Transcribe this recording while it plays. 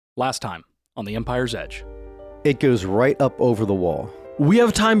Last time on The Empire's Edge. It goes right up over the wall. We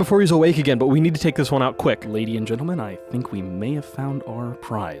have time before he's awake again, but we need to take this one out quick. Lady and gentlemen, I think we may have found our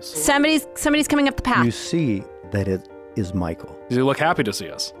prize. Somebody's coming up the path. You see that it is Michael. Does he look happy to see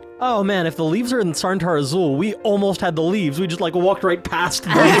us? Oh man, if the leaves are in Sarntar Azul, we almost had the leaves. We just walked right past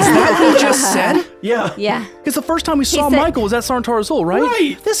them. Is that what he just said? Yeah. Yeah. Because the first time we saw said- Michael was at Sarntar Azul, right?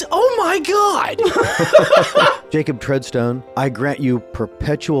 Right. Oh my god! Jacob Treadstone, I grant you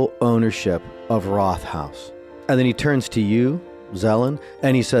perpetual ownership of Roth House. And then he turns to you, Zelen,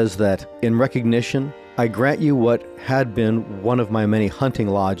 and he says that in recognition, I grant you what had been one of my many hunting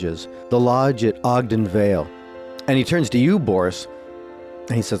lodges, the lodge at Ogden Vale. And he turns to you, Boris,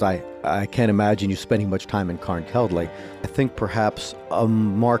 and he says, I can't imagine you spending much time in Carnkeldley. I think perhaps a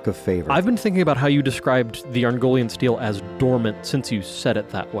mark of favor. I've been thinking about how you described the Arngolian steel as dormant since you said it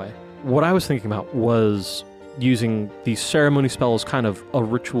that way. What I was thinking about was using the ceremony spell as kind of a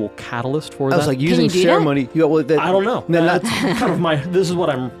ritual catalyst for I that. was like, using you do ceremony. Yeah, well, I don't know. No, That's kind of my. This is what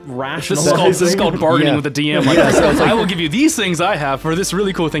I'm rationalizing. This is called bargaining Yeah. with the DM. I will give you these things I have for this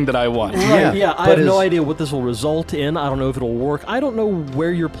really cool thing that I want. Right, yeah, I but have no as- idea what this will result in. I don't know if it'll work. I don't know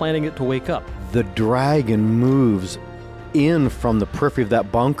where you're planning it to wake up. The dragon moves in from the periphery of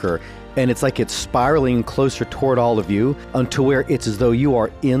that bunker, and it's like it's spiraling closer toward all of you until where it's as though you are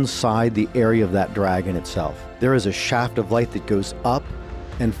inside the area of that dragon itself. There is a shaft of light that goes up,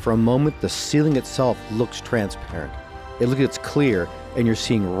 and for a moment the ceiling itself looks transparent. It looks clear, and you're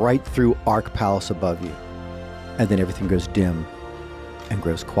seeing right through Ark Palace above you. And then everything goes dim and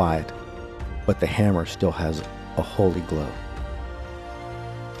grows quiet, but the hammer still has a holy glow.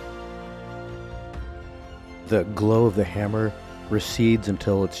 The glow of the hammer recedes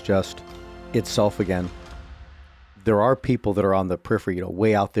until it's just itself again. There are people that are on the periphery,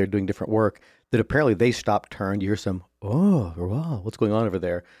 way out there doing different work, that apparently they stop, turned. You hear some, oh, wow, what's going on over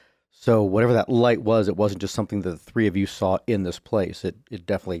there? So whatever that light was, it wasn't just something that the three of you saw in this place. It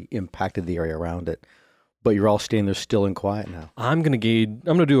definitely impacted the area around it. But you're all staying there still and quiet now. I'm gonna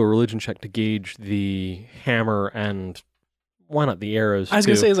do a religion check to gauge the hammer and why not the arrows? I was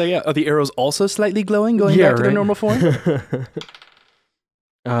going to say, are the arrows also slightly glowing, going back to their normal form?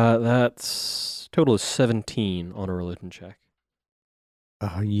 That's total is 17 on a religion check.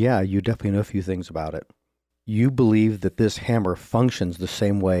 Yeah, you definitely know a few things about it. You believe that this hammer functions the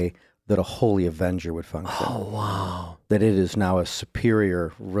same way that a holy avenger would function. Oh wow! That it is now a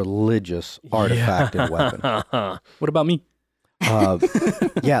superior religious artifact and weapon. What about me?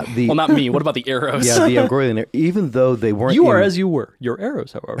 Yeah, Well, not me. What about the arrows? yeah, the Angorian, even though they weren't You are as you were. Your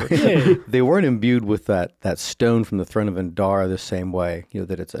arrows, however. they weren't imbued with that stone from the throne of Endara the same way,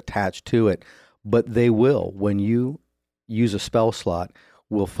 that it's attached to it, but they will, when you use a spell slot,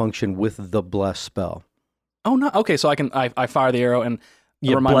 will function with the bless spell. Oh, no. Okay, so I fire the arrow and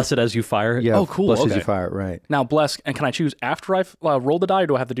Yeah, remind- bless it as you fire it. Yeah, Oh, cool, bless as okay. you fire it, right. Now, bless, and can I choose after I've rolled the die, or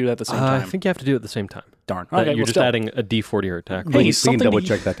do I have to do that at the same I time? think you have to do it at the same time. Darn. That Okay, you're well, just still. adding a d4 to your attack. Hey, We can something double to-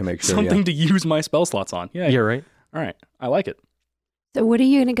 check that to make sure. Something yeah. to use my spell slots on. Yeah. Yeah, right. All right. I like it. So what are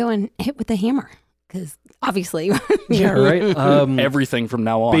you going to go and hit with the hammer? Because obviously, Yeah, right. Everything from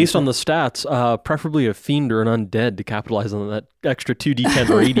now on. Based on the stats, preferably a fiend or an undead to capitalize on that extra 2d10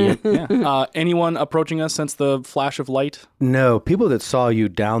 radiant. Yeah. Anyone approaching us since the flash of light? No, people that saw you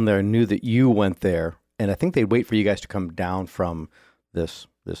down there knew that you went there, and I think they'd wait for you guys to come down from this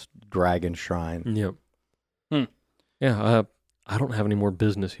dragon shrine. Yep. Hmm. Yeah, I don't have any more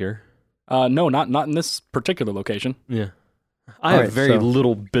business here. No, not in this particular location. Yeah. I All have right, very so-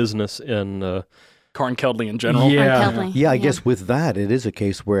 little business in... Carnkeldley in general. Yeah. Carnkeldley. Yeah, I guess with that, it is a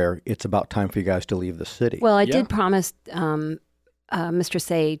case where it's about time for you guys to leave the city. Well, I Yeah. did promise Mr.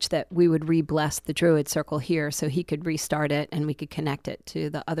 Sage that we would re-bless the Druid Circle here so he could restart it and we could connect it to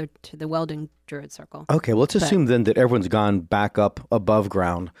the Weldon Druid Circle. Okay, well, let's assume then that everyone's gone back up above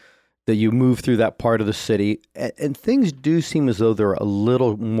ground, that you move through that part of the city, and things do seem as though they're a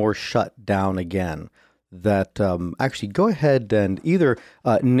little more shut down again. That actually go ahead and either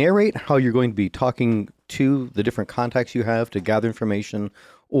narrate how you're going to be talking to the different contacts you have to gather information,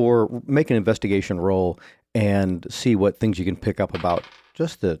 or make an investigation roll and see what things you can pick up about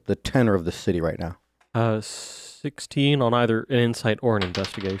just the tenor of the city right now. 16 on either an insight or an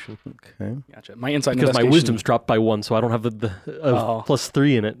investigation. Okay. Gotcha. My insight Because my investigation... wisdom's dropped by 1, so I don't have the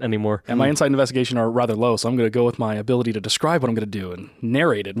 +3 in it anymore. And my insight and investigation are rather low, so I'm going to go with my ability to describe what I'm going to do and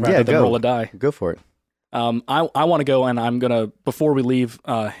narrate it rather than go. roll a die. Go for it. I want to go and I'm going to, before we leave,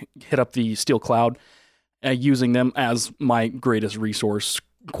 hit up the Steel Cloud, using them as my greatest resource,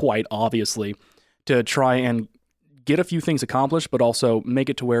 quite obviously, to try and get a few things accomplished, but also make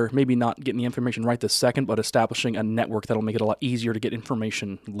it to where maybe not getting the information right this second, but establishing a network that'll make it a lot easier to get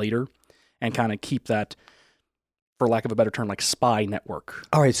information later and kind of keep that, for lack of a better term, like spy network.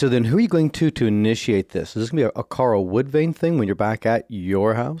 All right, so then who are you going to initiate this? Is this going to be a Carl Woodvane thing when you're back at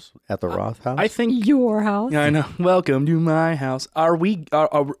your house, at the Roth house? I think... Your house? Yeah, I know. Welcome to my house. Are we...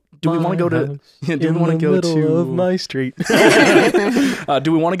 do we want to go to... Yeah, do we want to go to... of my street.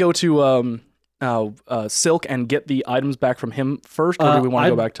 Do we want to go to Silk and get the items back from him first, or do we want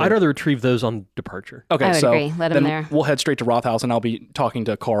to go back to... I'd rather retrieve those on departure. Okay, I would so agree. Let him then there. we'll head straight to Roth House, and I'll be talking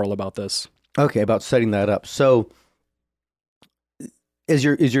to Carl about this. Okay, about setting that up. So... As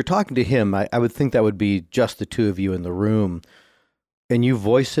you're talking to him, I would think that would be just the two of you in the room, and you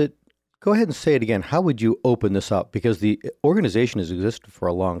voice it. Go ahead and say it again. How would you open this up? Because the organization has existed for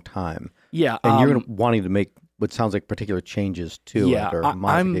a long time. Yeah. And you're wanting to make what sounds like particular changes to it or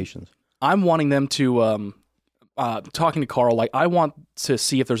modifications. I'm wanting them to, talking to Carl, like, I want to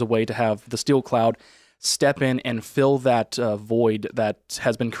see if there's a way to have the Steel Cloud step in and fill that void that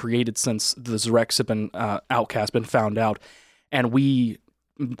has been created since the Zrex have been outcast, been found out. And we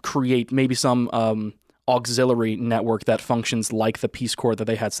create maybe some auxiliary network that functions like the Peace Corps that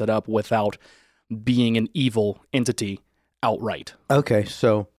they had set up without being an evil entity outright. Okay,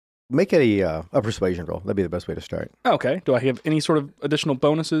 so make it a persuasion roll. That'd be the best way to start. Okay. Do I have any sort of additional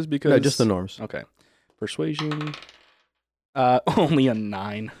bonuses? Because No, just the norms. Okay. Persuasion. Only a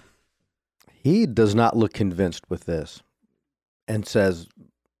 9. He does not look convinced with this and says,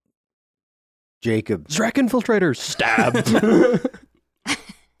 Jacob, Zrek infiltrators, stab.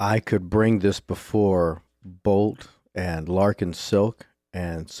 I could bring this before Bolt and Larkin Silk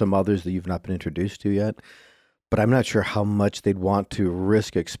and some others that you've not been introduced to yet, but I'm not sure how much they'd want to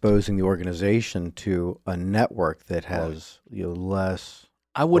risk exposing the organization to a network that has less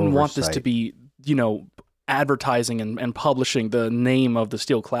I wouldn't want this to oversight. be, advertising and publishing the name of the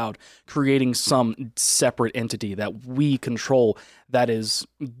Steel Cloud, creating some separate entity that we control that is,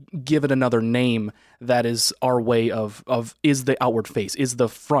 give it another name that is our way of is the outward face, is the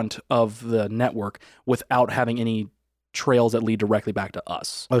front of the network without having any trails that lead directly back to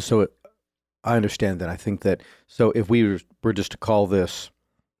us. Oh, so I understand that. I think that, so if we were just to call this,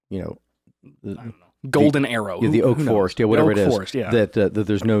 I don't know. Golden Arrow. the Oak Who knows? Forest, whatever Oak it is, Forest, yeah. that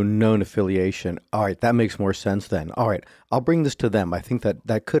there's no known affiliation. All right, that makes more sense then. All right, I'll bring this to them. I think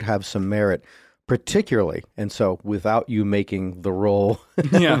that could have some merit, particularly, and so without you making the roll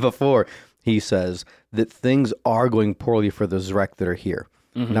Yeah. before, he says that things are going poorly for the Zrek that are here.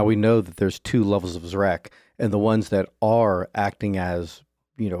 Mhm. Now we know that there's two levels of Zrek, and the ones that are acting as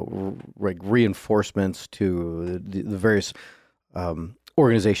like reinforcements to the various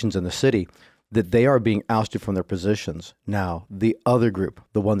organizations in the city, that they are being ousted from their positions. Now, the other group,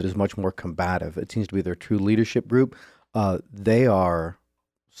 the one that is much more combative, it seems to be their true leadership group, they are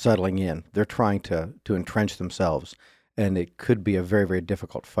settling in. They're trying to entrench themselves, and it could be a very, very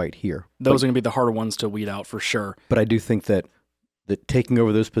difficult fight here. Those are going to be the harder ones to weed out for sure. But I do think that taking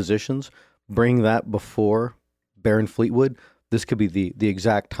over those positions, bring that before Baron Fleetwood, this could be the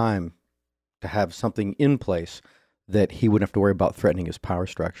exact time to have something in place that he wouldn't have to worry about threatening his power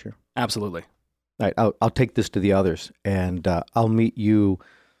structure. Absolutely. All right, I'll take this to the others, and I'll meet you.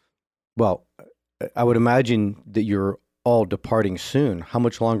 Well, I would imagine that you're all departing soon. How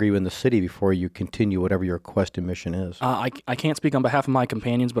much longer are you in the city before you continue whatever your quest and mission is? I can't speak on behalf of my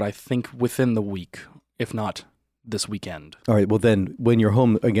companions, but I think within the week, if not this weekend. All right, well then, when you're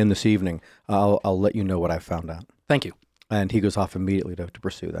home again this evening, I'll let you know what I found out. Thank you. And he goes off immediately to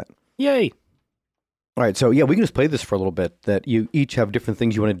pursue that. Yay. All right, so yeah, we can just play this for a little bit, that you each have different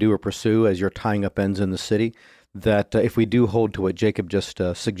things you want to do or pursue as you're tying up ends in the city, that if we do hold to what Jacob just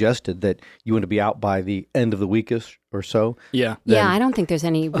suggested, that you want to be out by the end of the week or so. Yeah. Yeah, I don't think there's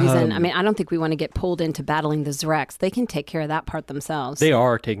any reason. I don't think we want to get pulled into battling the Zrex. They can take care of that part themselves. They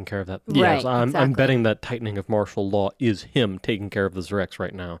are taking care of that. Right, Yes, I'm exactly. betting that tightening of martial law is him taking care of the Zrex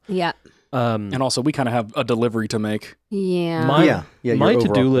right now. Yeah. And also, we kind of have a delivery to make. Yeah. My your to-do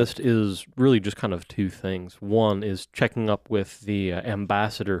overall- list is really just kind of two things. One is checking up with the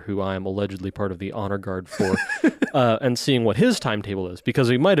ambassador who I am allegedly part of the honor guard for and seeing what his timetable is, because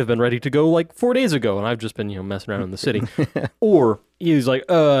he might have been ready to go like 4 days ago and I've just been messing around in the city. Or he's like,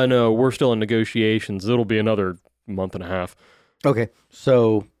 no, we're still in negotiations. It'll be another month and a half. Okay,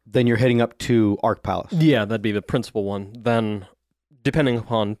 so then you're heading up to Ark Palace. Yeah, that'd be the principal one. Then, depending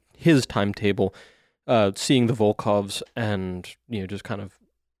upon his timetable, seeing the Volkovs and just kind of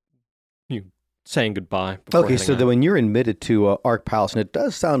saying goodbye. before Okay, heading so out. then when you're admitted to Ark Palace, and it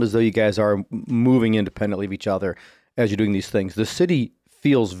does sound as though you guys are moving independently of each other as you're doing these things, the city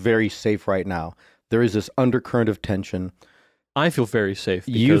feels very safe right now. There is this undercurrent of tension. I feel very safe.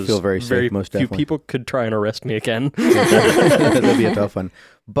 You feel very safe, most few definitely. people could try and arrest me again. That'd be a tough one.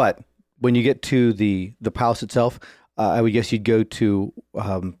 But when you get to the palace itself, I would guess you'd go to,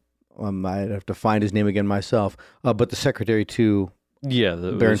 I'd have to find his name again myself, but the secretary to Yeah,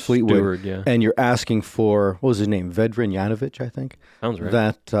 the Baron Fleetwood. steward, yeah. and you're asking for, what was his name? Vedran Yanovich, I think. Sounds right.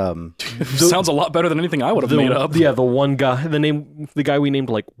 That Sounds a lot better than anything I would have made up. Yeah, the one guy, the guy we named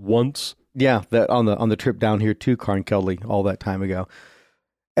like once. yeah, that on the trip down here to Carnkelly all that time ago.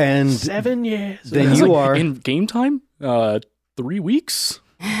 And 7 years. then It's you like, are in game time. 3 weeks.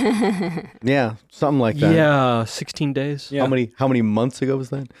 yeah, something like that. Yeah, 16 days. Yeah. How many months ago was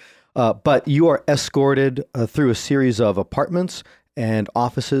that? But you are escorted through a series of apartments and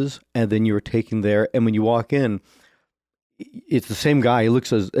offices, and then you are taken there. And when you walk in, it's the same guy. He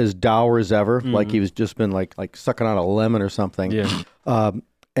looks as dour as ever, like he was just been like sucking on a lemon or something. Yeah.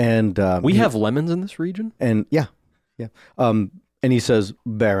 We We have lemons in this region? and yeah. And he says,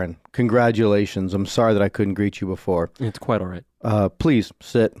 Baron, congratulations. I'm sorry that I couldn't greet you before. It's quite all right. Please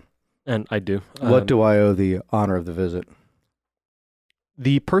sit. And I do. What do I owe the honor of the visit?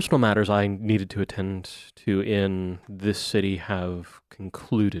 The personal matters I needed to attend to in this city have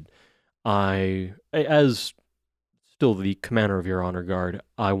concluded. As still the commander of your honor guard,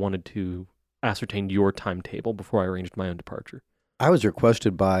 I wanted to ascertain your timetable before I arranged my own departure. I was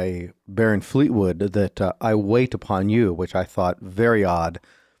requested by Baron Fleetwood that I wait upon you, which I thought very odd.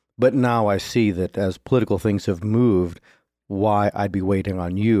 But now I see that as political things have moved, why I'd be waiting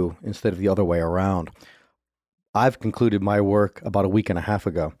on you instead of the other way around. I've concluded my work about a week and a half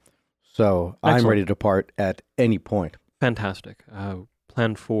ago, so I'm Excellent. ready to depart at any point. Fantastic.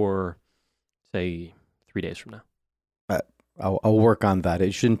 Plan for, say, 3 days from now. I'll work on that.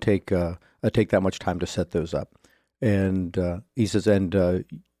 It shouldn't take that much time to set those up. And he says, and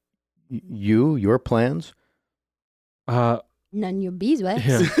your plans? None your beeswax.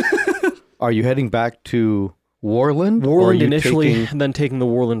 Yeah. Are you heading back to Worland? or are Worland you initially, taking- and then taking the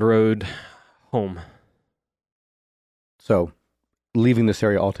Worland Road home. So, leaving this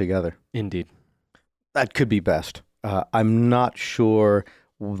area altogether. Indeed. That could be best. I'm not sure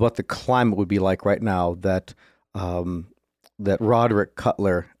what the climate would be like right now. That Roderick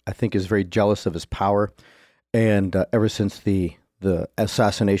Cutler, I think, is very jealous of his power, and ever since the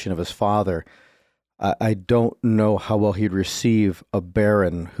assassination of his father, I don't know how well he'd receive a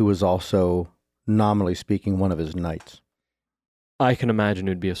baron who was also, nominally speaking, one of his knights. I can imagine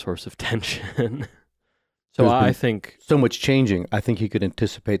it would be a source of tension. So There's I been think... so much changing. I think he could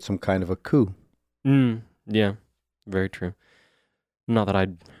anticipate some kind of a coup. Yeah, very true. Not that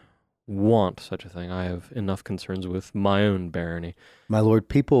I'd want such a thing. I have enough concerns with my own barony. My lord,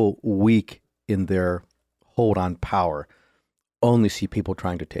 people weak in their hold on power only see people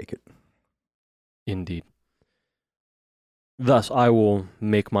trying to take it. Indeed. Thus, I will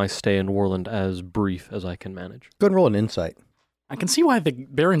make my stay in Worland as brief as I can manage. Go ahead and roll an insight. I can see why the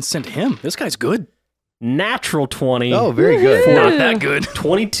Baron sent him. This guy's good. Natural 20. Oh, very good. Not that good.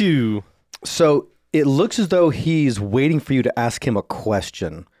 22. So it looks as though he's waiting for you to ask him a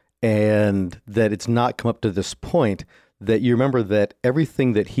question, and that it's not come up to this point, that you remember that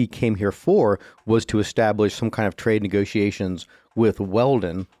everything that he came here for was to establish some kind of trade negotiations with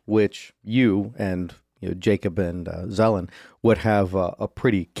Weldon, which you and Jacob and Zelen would have a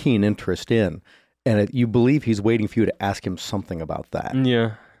pretty keen interest in. And you believe he's waiting for you to ask him something about that.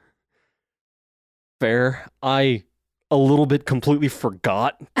 Yeah. Fair. I a little bit completely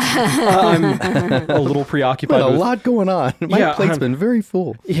forgot. I'm a little preoccupied But a with... lot going on. My Yeah, plate's been very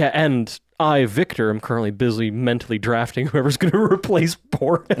full. Yeah, and I, Victor, am currently busy mentally drafting whoever's going to replace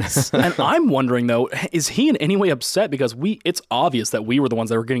Boris. And I'm wondering, though, is he in any way upset? Because it's obvious that we were the ones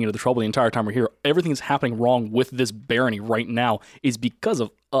that were getting into the trouble the entire time we're here. Everything that's happening wrong with this barony right now is because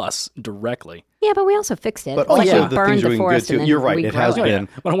of us directly. Yeah, but we also fixed it. But Like, also we the burned things are the doing good forest too. and then You're right, it has regrow been.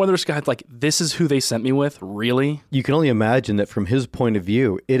 But I wonder this guy's like, this is who they sent me with? Really? You can only imagine that from his point of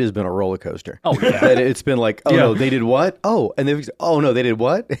view, it has been a roller coaster. Oh, yeah. That it's been like, oh Yeah. no, they did what? Oh, and they oh no, they did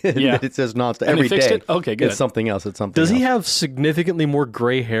what? And Yeah. it says nonstop And they every fixed day. it? Okay, good. It's something else. It's something Does he else. have significantly more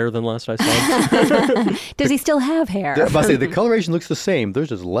gray hair than last I saw him? Does he still have hair? But I say the coloration looks the same. There's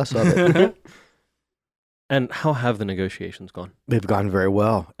just less of it. And how have the negotiations gone? They've gone very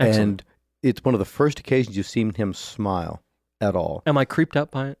well. Excellent. And it's one of the first occasions you've seen him smile at all. Am I creeped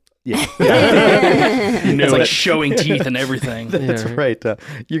out by it? Yeah. It's like showing teeth and everything. That's Yeah, right.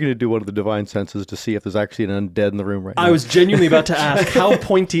 You're going to do one of the divine senses to see if there's actually an undead in the room right now. I was genuinely about to ask, how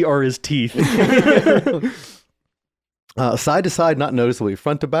pointy are his teeth? Side to side, not noticeably.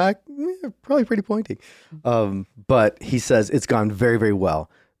 Front to back, probably pretty pointy. But he says it's gone very, very well.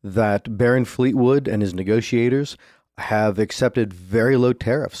 that Baron Fleetwood and his negotiators have accepted very low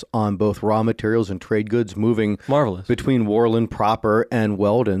tariffs on both raw materials and trade goods moving Marvelous. between Worland proper and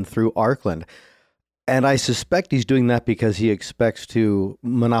Weldon through Arkland. And I suspect he's doing that because he expects to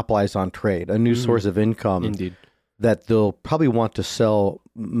monopolize on trade, a new source of income. Indeed. That they'll probably want to sell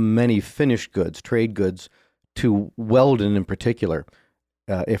many finished goods, trade goods, to Weldon in particular,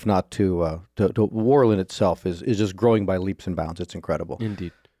 if not to Worland itself, is just growing by leaps and bounds. It's incredible.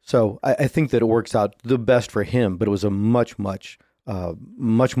 Indeed. So I think that it works out the best for him, but it was a much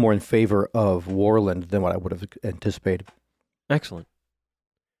more in favor of Worland than what I would have anticipated. Excellent.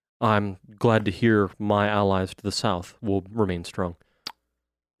 I'm glad to hear my allies to the south will remain strong.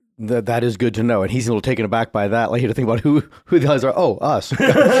 That is good to know. And he's a little taken aback by that. Like, you to think about who the others are. Oh, us.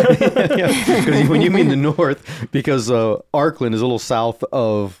 Because when you mean the north, because Arkland is a little south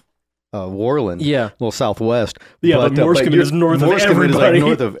of Worland, Yeah. a little southwest. Yeah, but Morskinen is north of everybody. Is like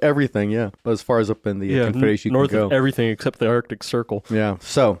north of everything, yeah. But as far as up in the Confederation you north can go. of everything except the Arctic Circle. Yeah.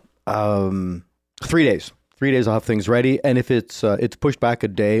 So 3 days. 3 days I'll have things ready. And if it's pushed back a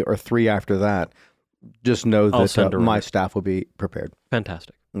day or 3 after that, just know that my staff will be prepared.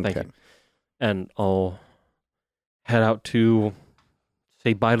 Fantastic. Thank Okay. you. And I'll head out to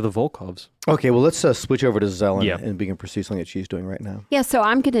say bye to the Volkovs. Okay, well, let's switch over to Zelen Yeah. and begin pursue something that she's doing right now. Yeah, so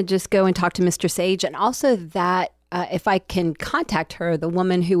I'm going to just go and talk to Mr. Sage, and also that if I can contact her, the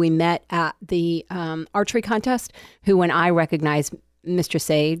woman who we met at the archery contest, who when I recognized Mr.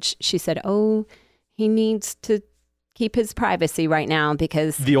 Sage, she said, "Oh, he needs to keep his privacy right now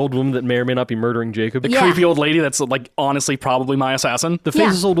because..." The old woman that may or may not be murdering Jacob. The Yeah. creepy old lady that's like honestly probably my assassin. The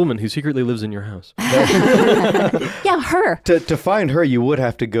faceless old woman who secretly lives in your house. Yeah, her. To find her, you would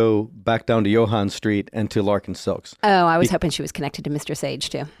have to go back down to Johann Street and to Larkin Silks. Oh, I was hoping she was connected to Mr. Sage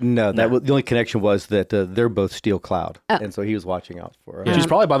too. No, the only connection was that they're both Steel Cloud, and so he was watching out for her. She's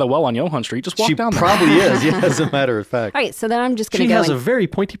probably by the well on Johann Street. Just walk She down there. probably is, yeah, as a matter of fact. All right, so then I'm just going She to go has and a very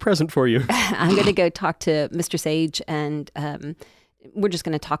pointy present for you. I'm going to go talk to Mr. Sage, and we're just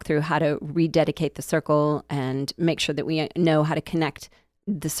going to talk through how to rededicate the circle and make sure that we know how to connect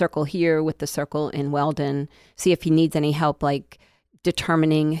the circle here with the circle in Weldon. See if he needs any help, like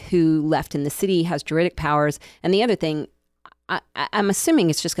determining who left in the city has druidic powers. And the other thing, I'm assuming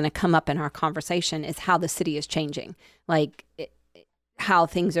it's just going to come up in our conversation, is how the city is changing, like how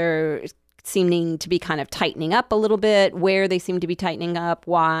things are seeming to be kind of tightening up a little bit, where they seem to be tightening up,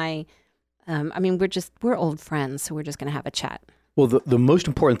 why. I mean, we're old friends, so we're just going to have a chat. Well, the most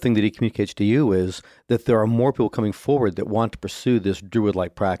important thing that he communicates to you is that there are more people coming forward that want to pursue this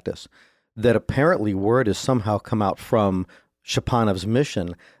druid-like practice. That apparently word has somehow come out from Shapanov's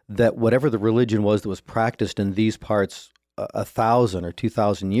mission that whatever the religion was that was practiced in these parts 1,000 or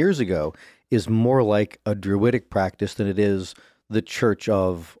 2,000 years ago is more like a druidic practice than it is the Church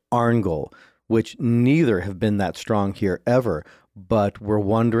of Arngol, which neither have been that strong here ever. But we're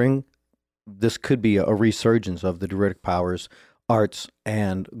wondering, this could be a resurgence of the druidic powers, arts,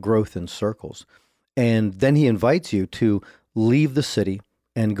 and growth in circles. And then he invites you to leave the city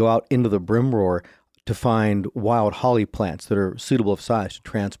and go out into the Brimroar to find wild holly plants that are suitable of size to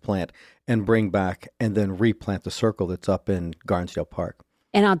transplant and bring back and then replant the circle that's up in Garnsdale Park.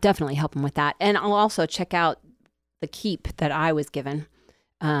 And I'll definitely help him with that. And I'll also check out the keep that I was given,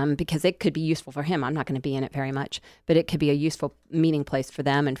 because it could be useful for him. I'm not going to be in it very much, but it could be a useful meeting place for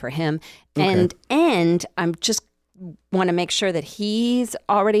them and for him. Okay. And I'm just want to make sure that he's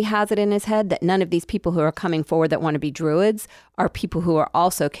already has it in his head that none of these people who are coming forward that want to be druids are people who are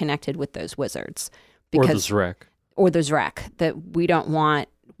also connected with those wizards. Or the Zrek. Or the Zrek. That we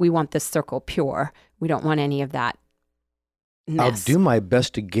want this circle pure. We don't want any of that mess. I'll do my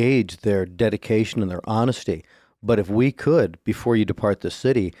best to gauge their dedication and their honesty. But if we could, before you depart the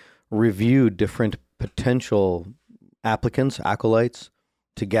city, review different potential applicants, acolytes,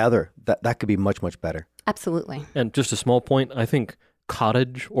 together, that could be much, much better. Absolutely. And just a small point, I think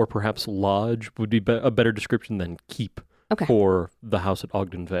cottage or perhaps lodge would be a better description than keep for the house at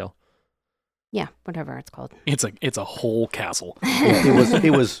Ogden Vale. Yeah, whatever it's called. It's a whole castle. Yeah,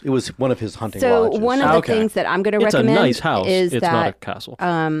 it was one of his hunting lodges. So one of the things that I'm going to recommend it's a nice house. is it's that not a castle.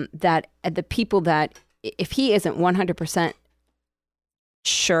 That the people that, if he isn't 100%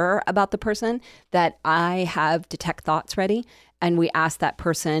 sure about the person, that I have detect thoughts ready, and we ask that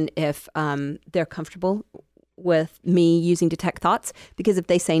person if they're comfortable with me using detect thoughts, because if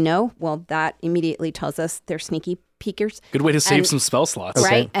they say no, well, that immediately tells us they're sneaky peekers. Good way to save some spell slots.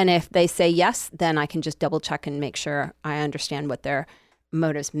 Right? And if they say yes, then I can just double check and make sure I understand what their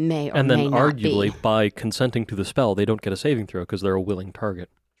motives may or and may then not arguably be. by consenting to the spell, they don't get a saving throw because they're a willing target.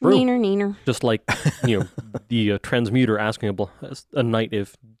 True. Neener. Just like, the transmuter asking a knight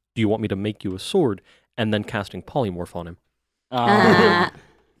if, do you want me to make you a sword? And then casting polymorph on him.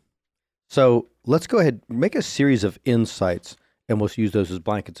 So let's go ahead, make a series of insights, and we'll use those as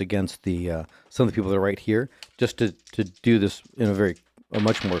blankets against the some of the people that are right here, just to do this in a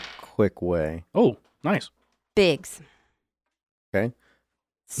much more quick way. Oh, nice. Bigs. Okay.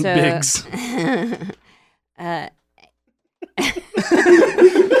 So, Bigs.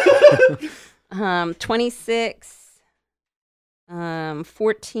 26,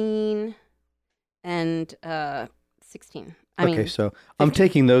 14, and 16. So I'm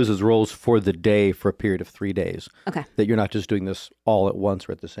taking those as rolls for the day for a period of 3 days. Okay. That you're not just doing this all at once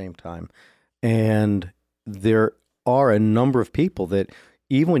or at the same time. And there are a number of people that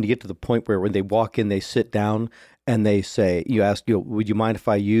even when you get to the point where when they walk in, they sit down and they say, you ask, would you mind if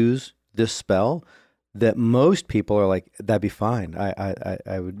I use this spell? That most people are like, that'd be fine.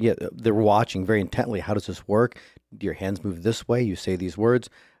 I would. Yeah, they're watching very intently. How does this work? Do your hands move this way? You say these words.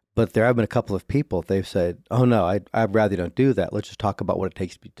 But there have been a couple of people, they've said, oh no, I'd rather don't do that. Let's just talk about what it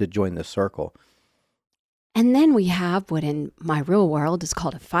takes to join this circle. And then we have what in my real world is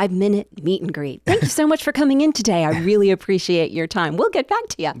called a 5-minute meet and greet. Thank you so much for coming in today. I really appreciate your time. We'll get back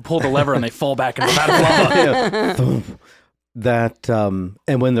to you. Pull the lever and they fall back into the vat of lava. That,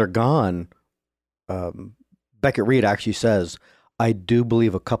 and when they're gone, Beckett Reed actually says, I do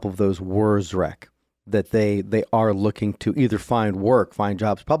believe a couple of those were Zrek, that they are looking to either find work, find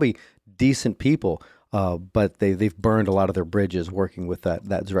jobs, probably decent people, but they've burned a lot of their bridges working with that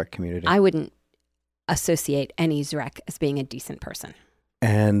Zrek community. I wouldn't associate any Zrek as being a decent person.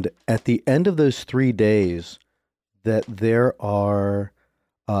 And at the end of those 3 days, that there are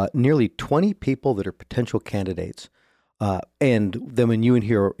nearly 20 people that are potential candidates. And then when you and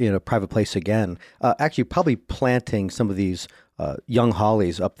here are in a private place again, actually probably planting some of these young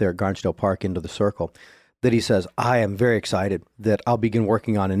hollies up there at Garnsdale Park into the circle, that he says, I am very excited that I'll begin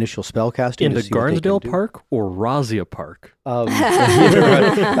working on initial spell casting. In the Garnsdale Park or Razia Park?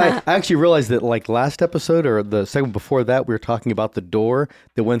 I actually realized that like last episode or the segment before that, we were talking about the door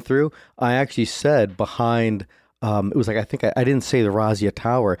that went through. I actually said behind... it was like, I think I didn't say the Razia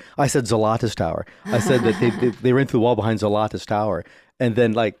Tower. I said Zalatis Tower. I said that they ran through the wall behind Zalatis Tower. And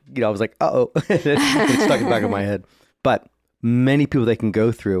then I was like, uh-oh. It stuck in the back of my head. But many people they can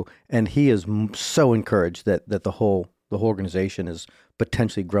go through. And he is so encouraged that the whole organization is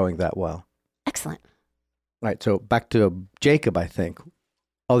potentially growing that well. Excellent. All right. So back to Jacob, I think.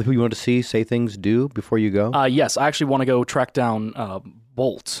 All the people you want to see, say things, do before you go? Yes, I actually want to go track down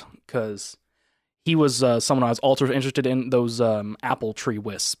Bolt, because... he was someone I was also interested in, those apple tree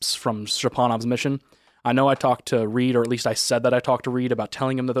wisps from Shapanov's mission. I know I talked to Reed, or at least I said that I talked to Reed about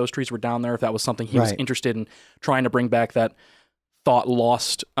telling him that those trees were down there, if that was something he was interested in trying to bring back, that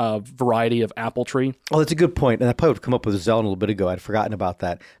thought-lost variety of apple tree. Oh, that's a good point. And I probably would have come up with Zell a little bit ago. I'd forgotten about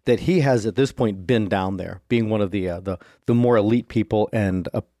that. That he has, at this point, been down there, being one of the more elite people and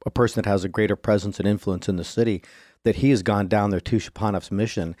a person that has a greater presence and influence in the city, that he has gone down there to Shapanov's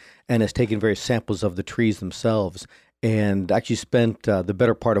mission and has taken various samples of the trees themselves and actually spent the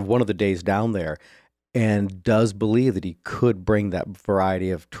better part of one of the days down there, and does believe that he could bring that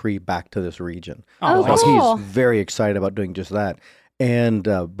variety of tree back to this region. Oh, So cool. he's very excited about doing just that. And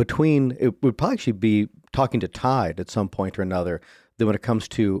it would probably actually be talking to Tide at some point or another, that when it comes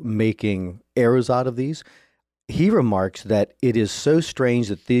to making arrows out of these, he remarks that it is so strange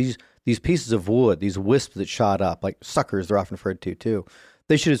that these pieces of wood, these wisps that shot up, like suckers they're often referred to too,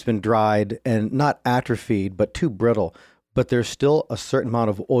 they should have been dried and not atrophied, but too brittle. But there's still a certain amount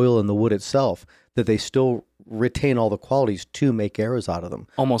of oil in the wood itself that they still retain all the qualities to make arrows out of them.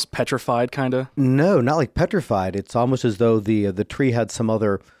 Almost petrified, kind of? No, not like petrified. It's almost as though the tree had some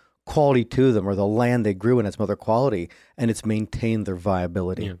other quality to them, or the land they grew in had some other quality, and it's maintained their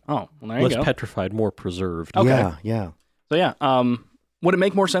viability. Yeah. Oh, well, there you Less go. petrified, more preserved. Okay. Yeah. So yeah, would it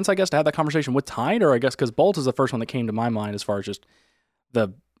make more sense, I guess, to have that conversation with Tide, or I guess because Bolt is the first one that came to my mind as far as just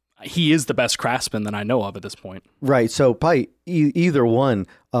he is the best craftsman that I know of at this point. Right. So probably either one.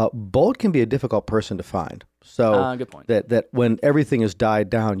 Bolt can be a difficult person to find. So Good point. that when everything has died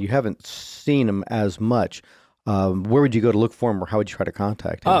down, you haven't seen him as much. Where would you go to look for him, or how would you try to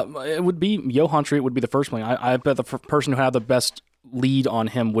contact him? It would be Johann Tree. It would be the first one. I bet the person who had the best lead on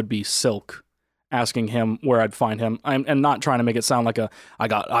him would be Silk, asking him where I'd find him, and not trying to make it sound like I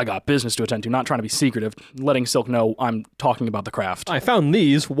got business to attend to, not trying to be secretive, letting Silk know I'm talking about the craft. I found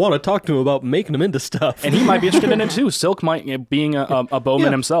these, want to talk to him about making them into stuff. And he might be interested in it too. Silk might, being a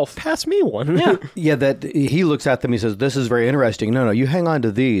bowman himself. Pass me one. Yeah. Yeah, that he looks at them, he says, this is very interesting. No, you hang on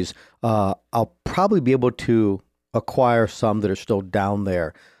to these. I'll probably be able to acquire some that are still down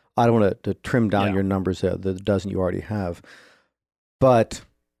there. I don't want to trim down Yeah. your numbers, the dozen you already have.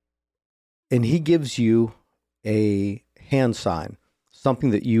 And he gives you a hand sign,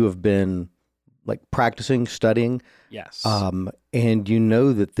 something that you have been like practicing, studying, Yes. and you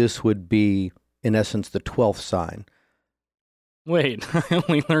know that this would be, in essence, the 12th sign. Wait, I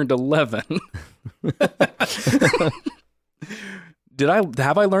only learned 11.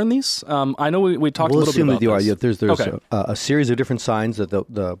 Have I learned these? I know we talked a We'll little bit assume about that you are. this. Yeah, there's Okay. a series of different signs that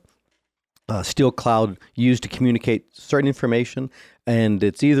the steel cloud used to communicate certain information, and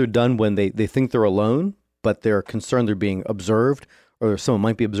it's either done when they think they're alone, but they're concerned they're being observed, or someone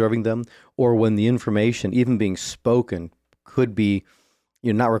might be observing them, or when the information, even being spoken, could be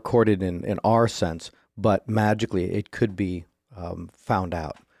not recorded in our sense, but magically it could be found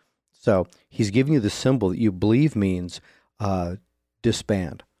out. So he's giving you the symbol that you believe means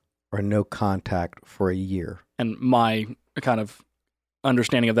disband or no contact for a year. And my kind of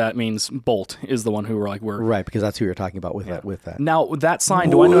understanding of that means Bolt is the one who we're Right, because that's who you're talking about with that. Now that sign,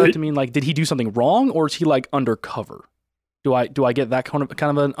 do I know that to mean like did he do something wrong or is he like undercover? Do I get that kind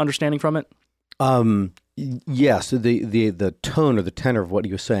of an understanding from it? Yes, the tone or the tenor of what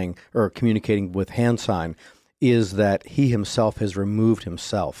he was saying or communicating with hand sign is that he himself has removed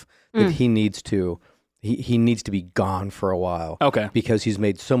himself, that he needs to be gone for a while. Okay. Because he's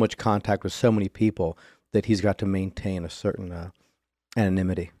made so much contact with so many people that he's got to maintain a certain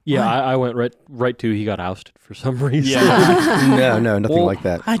anonymity. Yeah, I went right to he got ousted for some reason. Yeah. No, nothing Well, like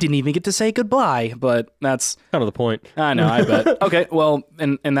that. I didn't even get to say goodbye, but that's Kind of the point. I know, I bet. Okay, well,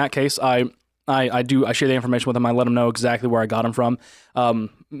 in that case, I share the information with him. I let him know exactly where I got him from.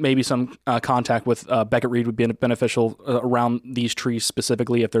 Maybe some contact with Beckett Reed would be beneficial around these trees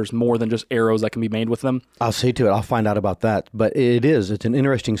specifically if there's more than just arrows that can be made with them. I'll see to it. I'll find out about that. But it's an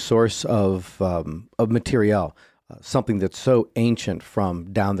interesting source of material, something that's so ancient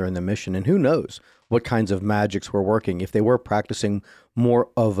from down there in the mission. And who knows what kinds of magics were working. If they were practicing more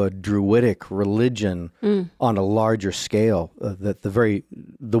of a druidic religion on a larger scale, that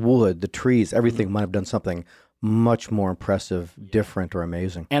the wood, the trees, everything might have done something much more impressive, different, or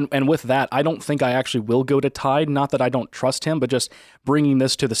amazing. And with that, I don't think I actually will go to Tide. Not that I don't trust him, but just bringing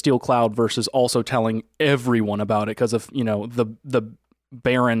this to the Steel Cloud versus also telling everyone about it because of the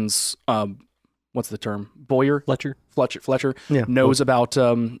Baron's what's the term? Boyer Fletcher Yeah. knows about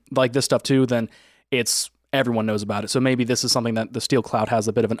like this stuff too. Then it's everyone knows about it. So maybe this is something that the Steel Cloud has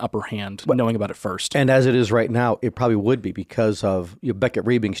a bit of an upper hand, knowing about it first. And as it is right now, it probably would be because of Beckett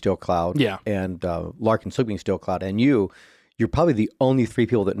Reed being Steel Cloud, Yeah. and Larkin Sook being Steel Cloud, and you're probably the only three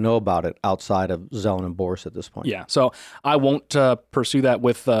people that know about it outside of Zelen and Boris at this point. Yeah, so I won't pursue that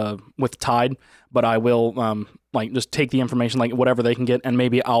with Tide, but I will just take the information, like whatever they can get, and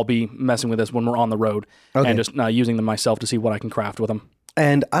maybe I'll be messing with this when we're on the road and just using them myself to see what I can craft with them.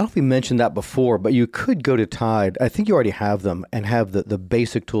 And I don't know if we mentioned that before, but you could go to Tide. I think you already have them and have the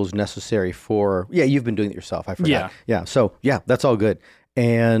basic tools necessary for. Yeah, you've been doing it yourself. I forgot. Yeah. So that's all good.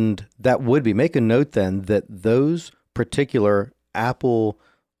 And that would be, make a note then that those particular apple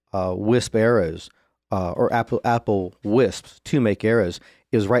wisp arrows or apple wisps to make arrows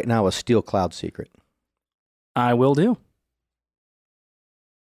is right now a Steel Cloud secret. I will do.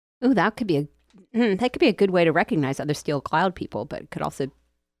 Ooh, that could be a good way to recognize other Steel Cloud people, but it could also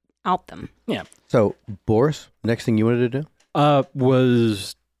out them. Yeah. So, Boris, next thing you wanted to do?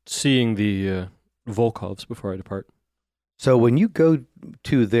 Was seeing the Volkovs before I depart. So when you go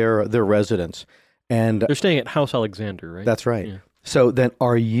to their residence, and They're staying at House Alexander, right? that's right. Yeah. So then,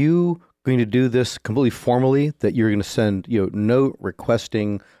 are you going to do this completely formally? That you're going to send note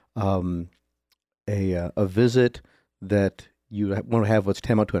requesting a visit, that you want to have what's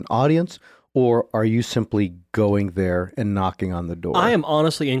tantamount to an audience, or are you simply going there and knocking on the door? I am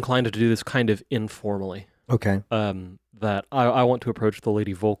honestly inclined to do this kind of informally. Okay. That I want to approach the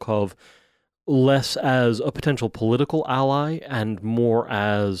Lady Volkov less as a potential political ally and more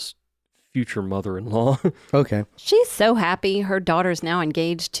as future mother-in-law. Okay. She's so happy her daughter's now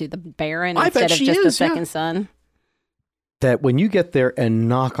engaged to the Baron I bet instead of she just the is, yeah. second son. That when you get there and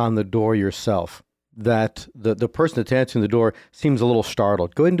knock on the door yourself, that the person that's answering the door seems a little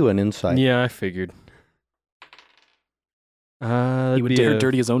startled. Go ahead and do an insight. Yeah, I figured. He would dare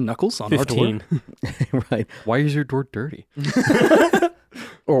dirty his own knuckles on our door. 15. Right. Why is your door dirty?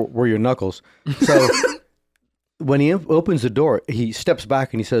 Or were your knuckles. So when he opens the door, he steps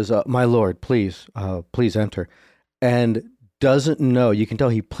back and he says, my lord, please enter. And doesn't know, you can tell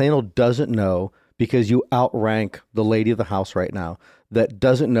he plain old doesn't know, because you outrank the lady of the house right now, that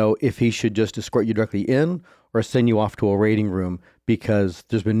doesn't know if he should just escort you directly in or send you off to a waiting room because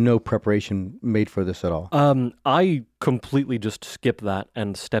there's been no preparation made for this at all? I completely just skip that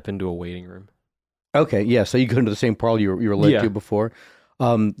and step into a waiting room. Okay, yeah. So you go into the same parlor you were led to before.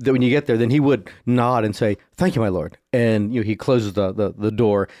 That when you get there, then he would nod and say, "Thank you, my lord," and he closes the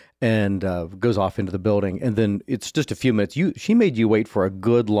door and goes off into the building. And then it's just a few minutes. She made you wait for a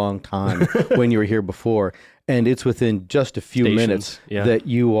good long time when you were here before, and it's within just a few minutes that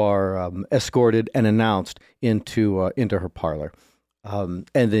you are escorted and announced into her parlor. And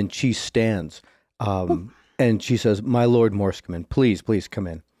then she stands and she says, "My lord Morskman, please come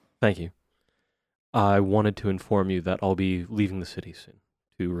in." Thank you. I wanted to inform you that I'll be leaving the city soon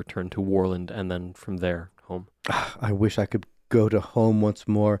to return to Worland and then from there home. I wish I could go to home once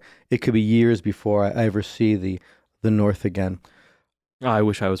more. It could be years before I ever see the north again. I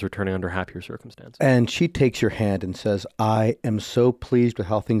wish I was returning under happier circumstances. And she takes your hand and says, "I am so pleased with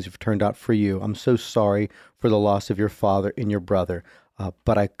how things have turned out for you. I'm so sorry for the loss of your father and your brother.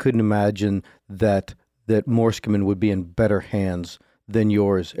 But I couldn't imagine that Morskman would be in better hands than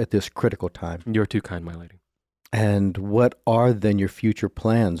yours at this critical time." You're too kind, my lady. "And what are then your future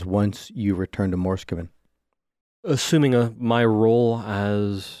plans once you return to Morskman?" Assuming my role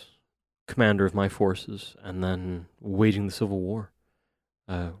as commander of my forces and then waging the Civil War.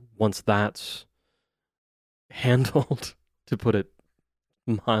 Once that's handled, to put it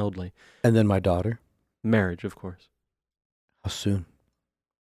mildly. And then my daughter? Marriage, of course. How soon?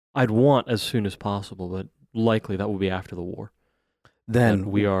 I'd want as soon as possible, but likely that will be after the war. Then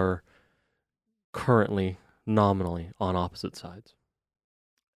we are currently nominally on opposite sides.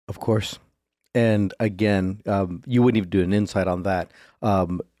 Of course. And again, you wouldn't even do an insight on that.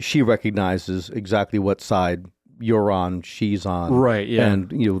 She recognizes exactly what side you're on, she's on. Right, yeah. And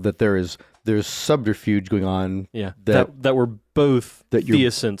that there's subterfuge going on. Yeah. That we're both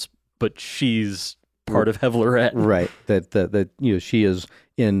Theocents, but she's part of Hevleret. Right. That she is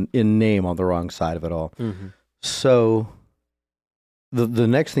in name on the wrong side of it all. Mm-hmm. So the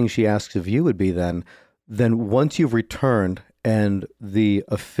next thing she asks of you would be then once you've returned and the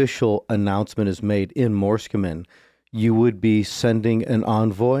official announcement is made in Morskman, you would be sending an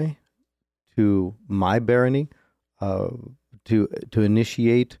envoy to my barony to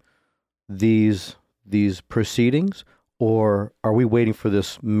initiate these proceedings, or are we waiting for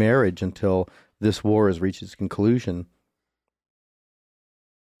this marriage until this war has reached its conclusion?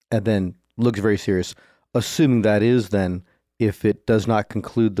 And then looks very serious. Assuming that is then, if it does not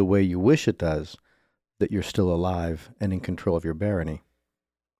conclude the way you wish it does, that you're still alive and in control of your barony.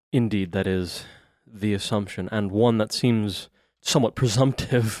 Indeed, that is the assumption, and one that seems somewhat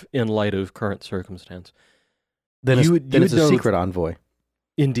presumptive in light of current circumstance. Then it's a secret envoy.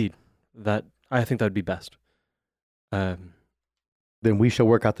 Indeed. I think that would be best. Then we shall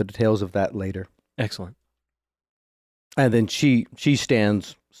work out the details of that later. Excellent. And then she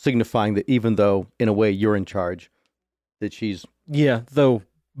stands, signifying that even though, in a way, you're in charge, that she's... Yeah, though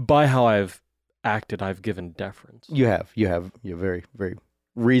by how I've acted, I've given deference. You have. You're very, very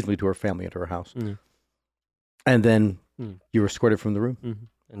reasonably to her family and to her house. Mm. And then you were escorted from the room?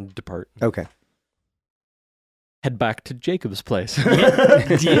 Mm-hmm. And depart. Okay. Head back to Jacob's place.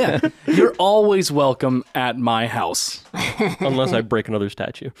 Yeah. You're always welcome at my house. Unless I break another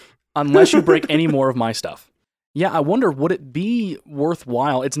statue. Unless you break any more of my stuff. Yeah, I wonder, would it be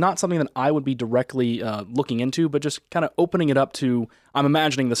worthwhile? It's not something that I would be directly looking into, but just kind of opening it up to, I'm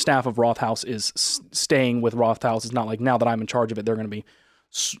imagining the staff of Rothaus is staying with Rothaus. It's not like now that I'm in charge of it, they're going to be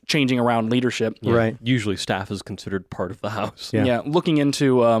changing around leadership. Yeah. Right. Usually staff is considered part of the house. Yeah, looking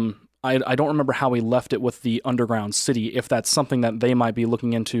into, I don't remember how we left it with the underground city, if that's something that they might be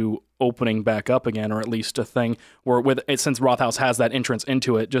looking into opening back up again, or at least a thing where since Rothaus has that entrance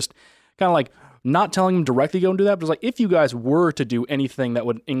into it, just kind of like, not telling them directly go and do that, but it's like, if you guys were to do anything that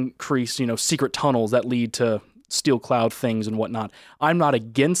would increase, secret tunnels that lead to Steel Cloud things and whatnot, I'm not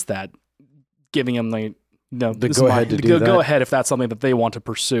against that, giving them the go-ahead to do that. Go ahead if that's something that they want to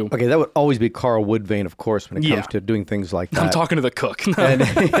pursue. Okay, that would always be Carl Woodvane, of course, when it comes to doing things like that. I'm talking to the cook.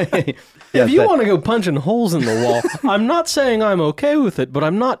 If you want to go punching holes in the wall, I'm not saying I'm okay with it, but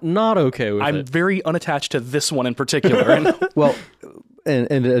I'm not okay with it. I'm very unattached to this one in particular. Well, and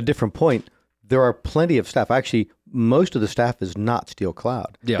a different point, there are plenty of staff. Actually, most of the staff is not Steel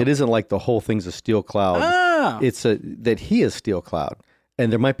Cloud. Yeah. It isn't like the whole thing's a Steel Cloud. It's that he is Steel Cloud.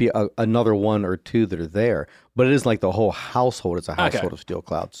 And there might be another one or two that are there, but it isn't like the whole household. It's a household of Steel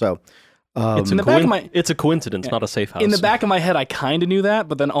Cloud. So it's a coincidence, not a safe house. In the back of my head, I kind of knew that,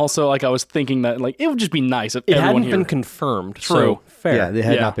 but then also I was thinking that it would just be nice if it everyone hadn't been confirmed. True. So fair. Yeah, it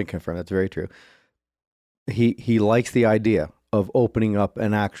had not been confirmed. That's very true. He likes the idea of opening up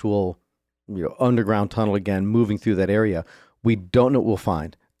an actual underground tunnel again, moving through that area. We don't know what we'll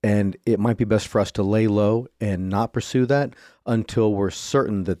find. And it might be best for us to lay low and not pursue that until we're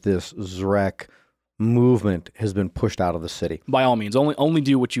certain that this Zrek movement has been pushed out of the city. By all means, only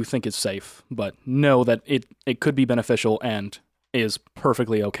do what you think is safe, but know that it could be beneficial and is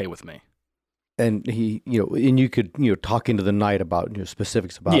perfectly okay with me. And he, and you could, talk into the night about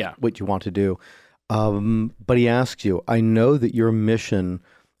specifics about what you want to do. But he asks you, I know that your mission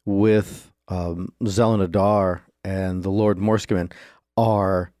with Zelenadar and the Lord Morskaman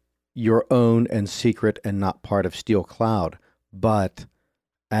are your own and secret and not part of Steel Cloud. But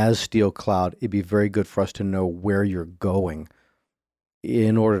as Steel Cloud, it'd be very good for us to know where you're going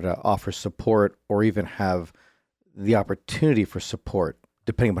in order to offer support or even have the opportunity for support,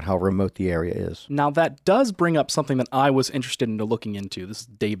 depending on how remote the area is. Now, that does bring up something that I was interested in looking into. This is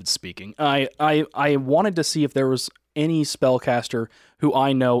David speaking. I wanted to see if there was any spellcaster who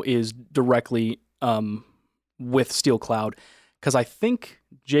I know is directly with Steel Cloud, because I think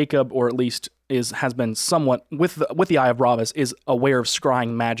Jacob, or at least has been somewhat, with the Eye of Bravas, is aware of scrying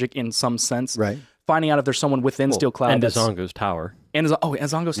magic in some sense. Right. Finding out if there's someone within Steel Cloud. And Azongo's Tower. And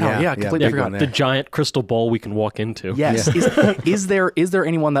Azongo's Tower, yeah, completely forgot. The giant crystal ball we can walk into. Yes. Yeah. Is there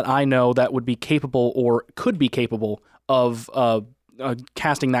anyone that I know that would be capable or could be capable of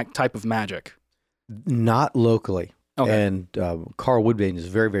casting that type of magic? Not locally. Okay. And Carl Woodbane is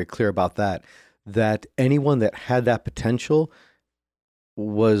very, very clear about that anyone that had that potential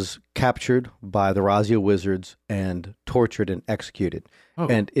was captured by the Razia wizards and tortured and executed. Oh.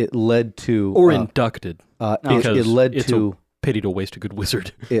 And it led to... Or inducted. It led to... Pity to waste a good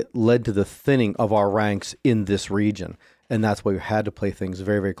wizard. It led to the thinning of our ranks in this region, and that's why we had to play things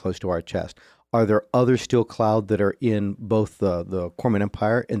very, very close to our chest. Are there other Steel Cloud that are in both the Corman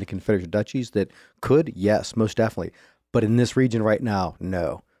Empire and the Confederate Duchies that could? Yes, most definitely. But in this region right now,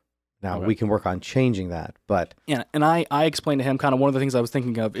 no. Now, we can work on changing that, but... Yeah, and I explained to him kind of one of the things I was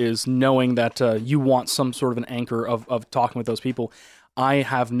thinking of is knowing that you want some sort of an anchor of talking with those people. I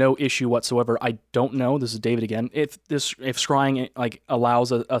have no issue whatsoever. I don't know, this is David again, if scrying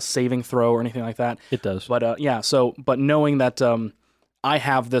allows a saving throw or anything like that. It does. But but knowing that I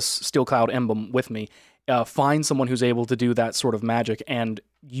have this Steel Cloud emblem with me, find someone who's able to do that sort of magic and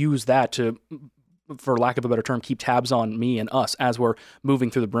use that to, for lack of a better term, keep tabs on me and us as we're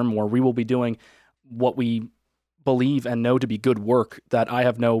moving through the Brimroar. We will be doing what we believe and know to be good work, that I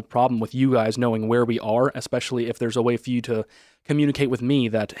have no problem with you guys knowing where we are, especially if there's a way for you to communicate with me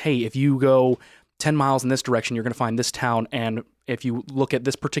that, hey, if you go 10 miles in this direction, you're going to find this town, and if you look at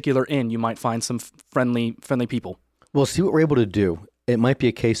this particular inn, you might find some friendly people. Well, see what we're able to do. It might be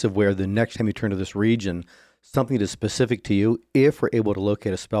a case of where the next time you turn to this region, something that is specific to you, if we're able to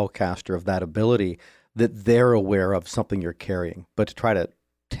locate a spellcaster of that ability, that they're aware of something you're carrying. But to try to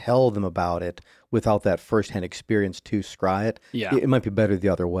tell them about it without that firsthand experience to scry it, it might be better the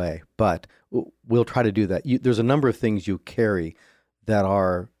other way. But we'll try to do that. There's a number of things you carry that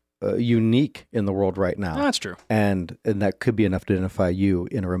are unique in the world right now. That's true. And that could be enough to identify you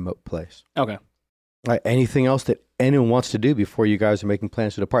in a remote place. Okay. All right, anything else that anyone wants to do before you guys are making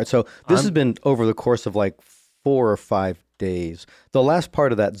plans to depart? So this has been over the course of like 4 or 5 days. The last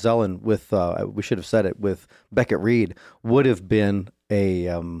part of that Zelen with, we should have said it, with Beckett Reed would have been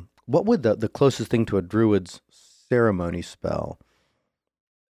a, what would the closest thing to a druid's ceremony spell?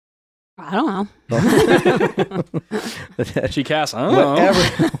 I don't know. She casts, I don't know.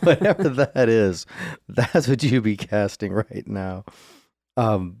 Whatever that is, that's what you'd be casting right now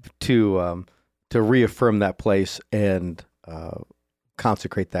to reaffirm that place and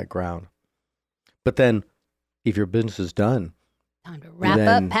consecrate that ground. But then, if your business is done, time to wrap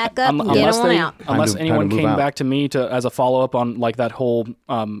up, pack up, and get on out. Unless anyone came back to me as a follow-up on like that whole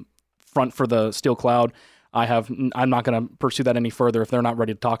front for the Steel Cloud, I'm not going to pursue that any further. If they're not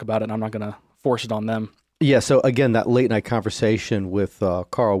ready to talk about it, I'm not going to force it on them. Yeah, so again, that late night conversation with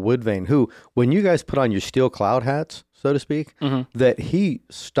Carl Woodvane, who, when you guys put on your Steel Cloud hats, so to speak, that he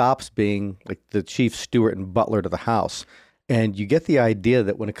stops being like the chief steward and butler to the house. And you get the idea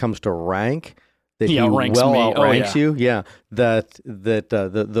that when it comes to rank, that he outranks you. Yeah, that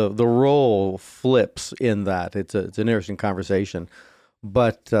the role flips in that. It's an interesting conversation.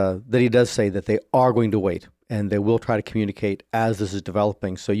 But that he does say that they are going to wait, and they will try to communicate as this is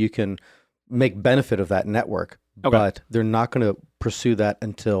developing so you can make benefit of that network. Okay. But they're not going to pursue that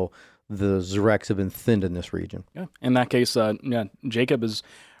until the Zreks have been thinned in this region. Yeah. In that case, Jacob is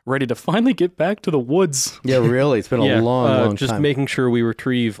ready to finally get back to the woods. Yeah, really. It's been a long time. Just making sure we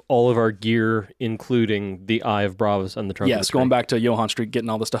retrieve all of our gear, including the Eye of Bravas and the Trunk of the Tree. Yes, going back to Johann Street, getting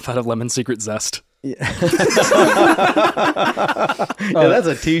all the stuff out of Lemon's Secret Zest. That's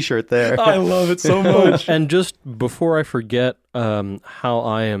a T-shirt there. I love it so much. And just before I forget how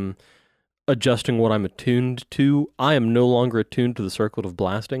I am adjusting what I'm attuned to, I am no longer attuned to the circlet of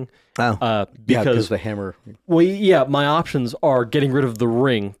blasting. Because the hammer. Well, yeah, my options are getting rid of the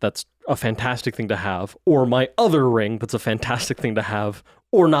ring, that's a fantastic thing to have, or my other ring, that's a fantastic thing to have,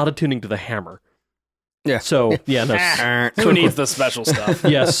 or not attuning to the hammer. Yeah. So, yeah, no. Who needs the special stuff?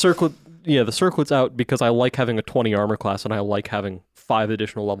 Yeah, the circlet's out because I like having a 20 armor class and I like having 5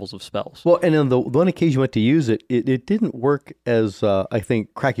 additional levels of spells. Well, and on the one occasion you went to use it, it didn't work as, I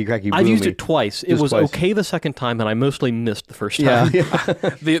think, cracky, boomy. I've used it twice. It was twice. okay the second time, and I mostly missed the first time. Yeah.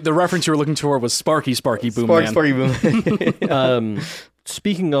 The reference you were looking for was Sparky Boom Man. Sparky Boom.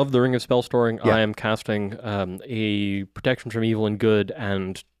 Speaking of the Ring of Spell Storing, Yeah. I am casting a Protection from Evil and Good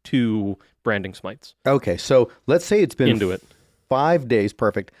and 2 Branding Smites Okay, so let's say it's been into it. 5 days,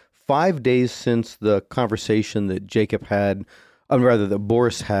 perfect. 5 days since the conversation that Jacob had, that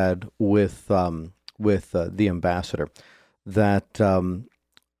Boris had with the ambassador, that Vedran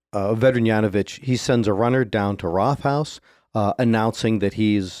Yanovich, he sends a runner down to Roth House, announcing that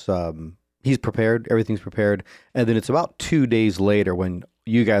he's prepared, everything's prepared, and then it's about 2 days later when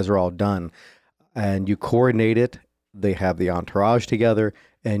you guys are all done, and you coordinate it. They have the entourage together,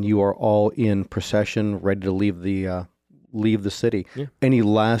 and you are all in procession, ready to leave the city. Yeah. Any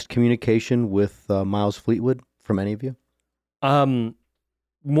last communication with Miles Fleetwood from any of you?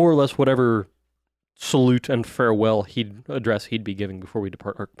 More or less whatever salute and farewell he'd be giving before we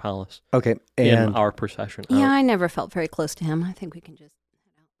depart Ark Palace. Okay, in and our procession. Yeah, I never felt very close to him. I think we can just.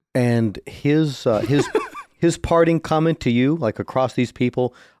 and his parting comment to you, like across these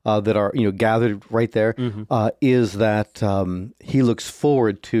people that are gathered right there, is that he looks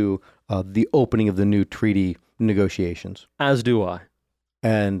forward to the opening of the new treaty negotiations. As do I.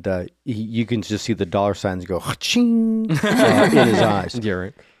 And you can just see the dollar signs go ching in his eyes. Yeah,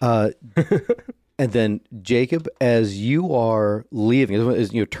 right. And then Jacob, as you are leaving,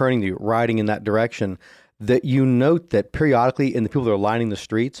 as you're turning, riding in that direction, that you note that periodically in the people that are lining the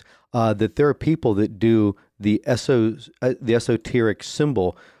streets, that there are people that do the esoteric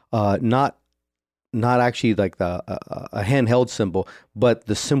symbol, not actually like a handheld symbol, but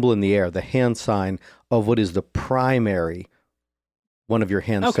the symbol in the air, the hand sign of what is the primary one of your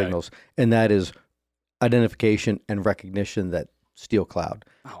hand signals, and that is identification and recognition, that steel cloud.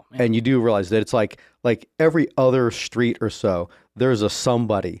 Oh, man. And you do realize that it's like every other street or so, there's a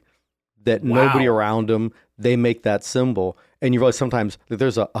somebody that nobody around them, they make that symbol. And you realize sometimes that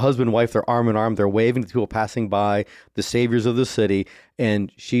there's a husband and wife, they're arm in arm, they're waving to people passing by, the saviors of the city,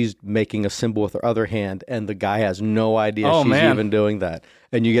 and she's making a symbol with her other hand, and the guy has no idea she's even doing that.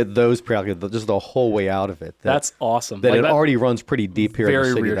 And you get those periodically, just the whole way out of it. That's awesome. That it already runs pretty deep here in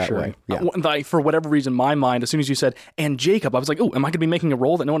the city that way. Yeah. For whatever reason, my mind, as soon as you said, and Jacob, I was like, oh, am I going to be making a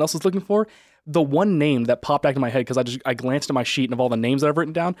role that no one else is looking for? The one name that popped back in my head, because I glanced at my sheet and of all the names that I've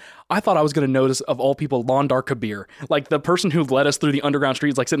written down, I thought I was going to notice, of all people, Londar Kabir. Like the person who led us through the underground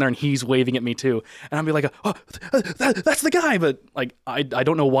streets, like sitting there and he's waving at me too. And I'd be like, oh, that's the guy. But like, I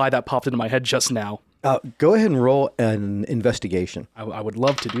don't know why that popped into my head just now. Go ahead and roll an investigation. I would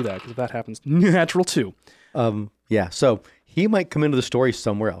love to do that, because if that happens, natural too. Yeah, so he might come into the story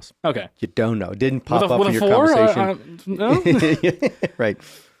somewhere else. Okay. You don't know. It didn't pop up in your 4? conversation. No? Right.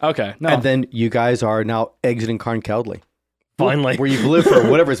 Okay. No. And then you guys are now exiting Carnkeldley. Finally. Where you've lived for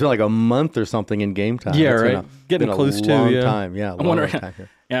whatever, it's been like a month or something in game time. Yeah, It's right. Getting been close a to, long yeah. time. Yeah, I'm wondering. long time here.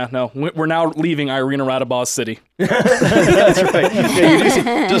 Yeah, no. We're now leaving Irina Radabaw's city. That's right. Yeah, you do see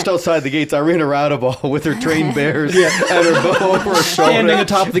just outside the gates, Irina Radabal with her trained bears and her bow over her shoulder. Standing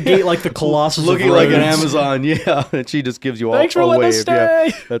atop the gate like the Colossus Looking of like an Rhodes. Amazon, yeah. And she just gives you Thanks a for letting wave. us stay.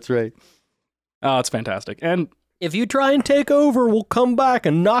 Yeah, that's right. Oh, it's fantastic. And If you try and take over, we'll come back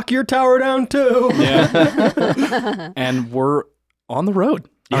and knock your tower down too. yeah. And we're on the road.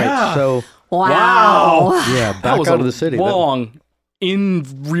 All right, so Wow. yeah, That back was out a of the city. long, in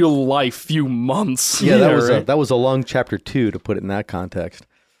real life, few months. Yeah, right. that was a long chapter 2 to put it in that context.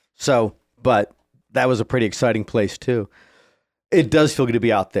 So, but that was a pretty exciting place too. It does feel good to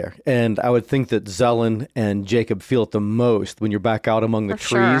be out there, and I would think that Zelen and Jacob feel it the most when you're back out among the For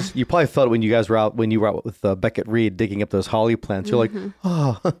trees. sure. You probably felt it when you were out with Beckett Reed digging up those holly plants. You're like,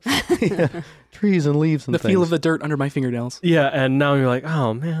 oh, yeah, trees and leaves and The things. feel of the dirt under my fingernails. Yeah, and now you're like,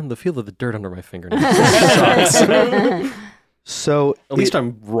 oh man, the feel of the dirt under my fingernails. So At least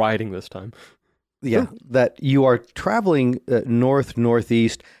I'm riding this time. yeah, that you are traveling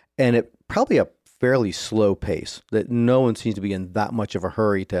northeast, and at probably a fairly slow pace, that no one seems to be in that much of a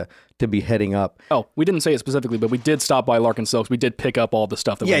hurry to be heading up. Oh, we didn't say it specifically, but we did stop by Larkin Silks. We did pick up all the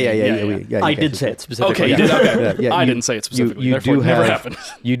stuff that we need. Yeah, I you did guys say it specifically. Okay, you did. Okay. Yeah, I you- didn't say it specifically. You Therefore, do it never have, happened.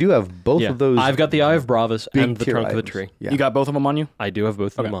 you do have both of those. I've got the Eye of Bravus big and the tier Trunk of a items. Tree. Yeah. You got both of them on you? I do have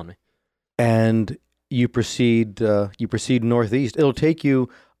both of them Okay. on me. And you proceed northeast. It'll take you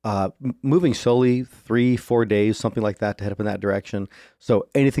moving slowly 3-4 days, something like that, to head up in that direction. So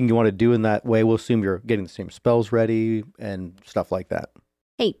anything you want to do in that way, we'll assume you're getting the same spells ready and stuff like that.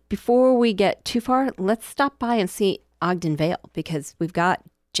 Hey, before we get too far, let's stop by and see Ogden Vale, because we've got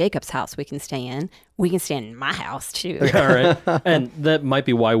Jacob's house we can stay in. We can stay in my house too. All right. And that might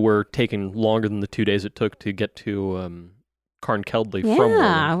be why we're taking longer than the 2 days it took to get to Carn Keldley from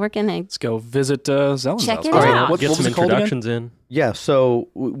Yeah, Worland. we're gonna Let's go visit Zellen's Check house. it All right, out. What Get was some it called again? introductions in. Yeah, so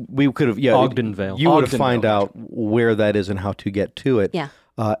we could have, Ogden Vale. You would have Ogden find Vale. out where that is and how to get to it. Yeah.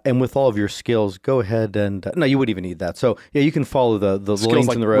 And with all of your skills, go ahead and no, you wouldn't even need that. So yeah, you can follow the Skills lanes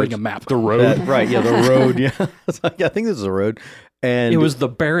like and the roads. reading a map. The road. Right, yeah, the road. Yeah, It's like, I think this is a road. And It was the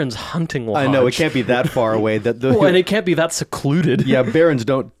Baron's hunting lodge. I know it can't be that far away. That the Well, and it can't be that secluded. yeah, barons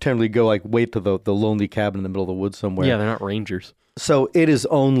don't generally go like wait to the lonely cabin in the middle of the woods somewhere. Yeah, they're not rangers. So it is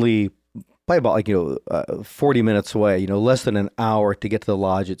only probably about 40 minutes away, less than an hour to get to the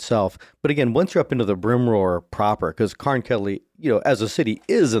lodge itself. But again, once you're up into the Brimroar proper, because Carn Keldley, as a city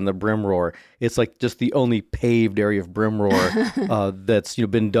is in the Brimroar, it's like just the only paved area of Brimroar that's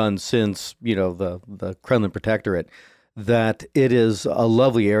been done since the Kremlin Protectorate. That it is a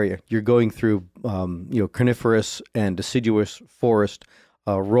lovely area. You're going through coniferous and deciduous forest,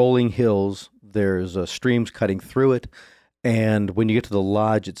 rolling hills. There's streams cutting through it. And when you get to the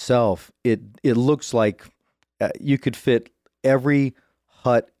lodge itself, it looks like you could fit every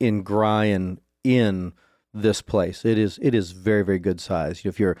hut in Gryan in this place. It is very, very good size.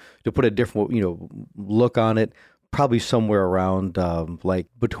 If you're to put a different look on it, probably somewhere around like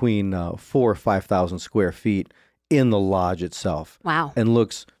between 4,000 or 5,000 square feet in the lodge itself. Wow. And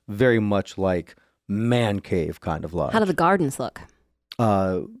looks very much like man cave kind of lodge. How do the gardens look?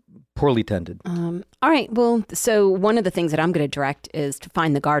 Poorly tended. All right. Well, so one of the things that I'm going to direct is to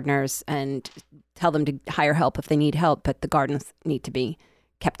find the gardeners and tell them to hire help if they need help, but the gardens need to be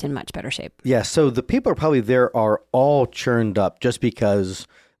kept in much better shape. Yeah, so the people are probably there are all churned up just because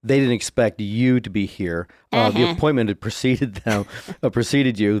they didn't expect you to be here. The appointment had preceded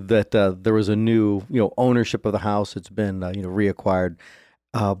you, that there was a new ownership of the house. It's been reacquired,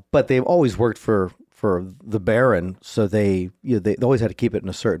 but they've always worked for the Baron, so they always had to keep it in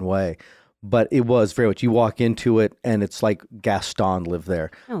a certain way. But it was very much, you walk into it and it's like Gaston lived there.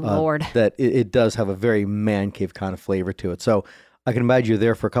 Oh, Lord. That it does have a very man cave kind of flavor to it. So I can imagine you're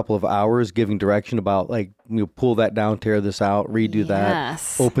there for a couple of hours giving direction about pull that down, tear this out, redo that,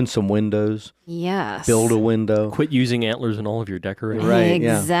 open some windows, Yes. build a window. Quit using antlers in all of your decorations. Right,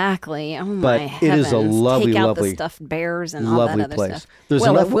 yeah. Exactly. Oh my But heavens. it is a lovely, Take out lovely, the stuffed bears and all lovely that other place. stuff. There's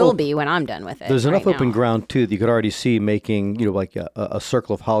well, enough it will op- be when I'm done with it. There's enough right open now. ground too that you could already see making like a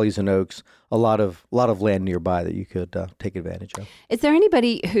circle of hollies and oaks, a lot of land nearby that you could take advantage of. Is there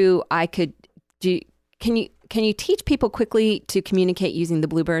anybody who I could do? Can you teach people quickly to communicate using the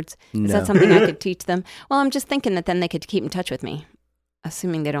bluebirds? Is No. that something I could teach them? Well, I'm just thinking that then they could keep in touch with me,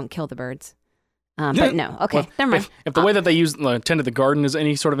 assuming they don't kill the birds. But no, okay, Well, never mind. If the way that they tend to the garden is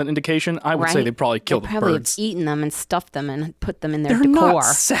any sort of an indication, I would say Right. they'd probably kill They the probably birds. have eaten them and stuffed them and put them in their They're decor. not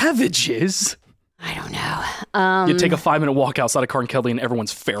savages. I don't know. You take a 5-minute walk outside of Carn Keldley and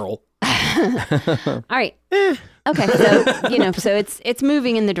everyone's feral. All right. Okay, so so it's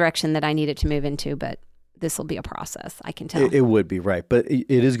moving in the direction that I need it to move into, but this will be a process. I can tell. It would be, right. But it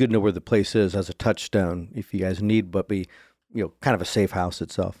is good to know where the place is as a touchstone if you guys need, but be, kind of a safe house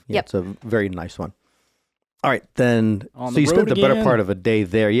itself. Yeah, Yep. It's a very nice one. All right, then. On So the you spent road the better again. part of a day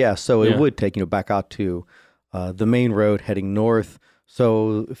there. Yeah. So Yeah. it would take, back out to the main road heading north.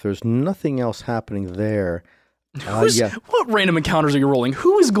 So if there's nothing else happening there, yeah. What random encounters are you rolling?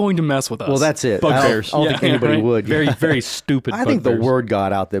 Who is going to mess with us? Well, that's it. Bugbears. I don't think Yeah, anybody right. would. Very, Yeah. very stupid I think the bugbears. word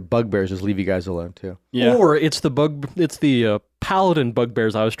got out that bugbears just leave you guys alone too. Yeah. Or it's the paladin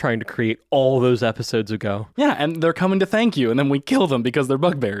bugbears I was trying to create all those episodes ago. Yeah, and they're coming to thank you, and then we kill them because they're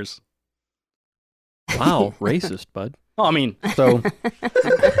bugbears. Wow, racist, bud. Well, I mean, So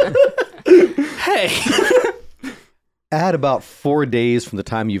hey. at about 4 days from the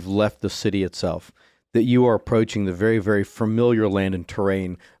time you've left the city itself, that you are approaching the very, very familiar land and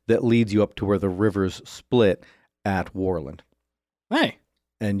terrain that leads you up to where the rivers split at Worland. Hey.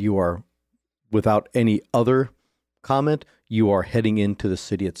 And you are, without any other comment, you are heading into the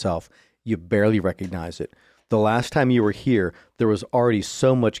city itself. You barely recognize it. the last time you were here, there was already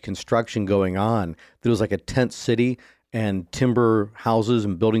so much construction going on that it was like a tent city and timber houses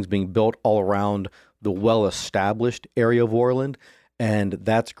and buildings being built all around the well-established area of Worland. And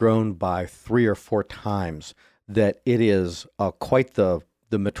that's grown by 3 or 4 times. That it is quite the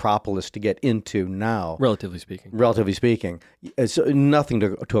metropolis to get into now. Relatively speaking. Relatively speaking. It's nothing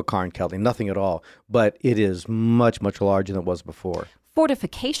to a Carn Kelly, nothing at all. But it is much, much larger than it was before.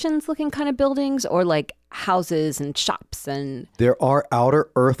 Fortifications looking kind of buildings, or like houses and shops? And there are outer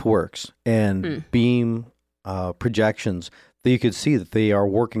earthworks and beam projections that you could see that they are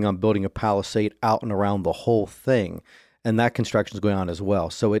working on building a palisade out and around the whole thing. And that construction is going on as well.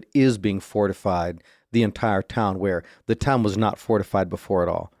 So it is being fortified, the entire town, where the town was not fortified before at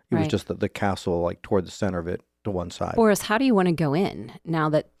all. It was just the castle, like toward the center of it to one side. Boris, how do you want to go in now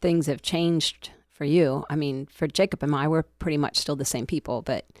that things have changed for you? I mean, for Jacob and I, we're pretty much still the same people,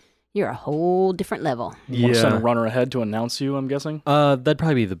 but you're a whole different level. You want to send a runner ahead to announce you, I'm guessing? That'd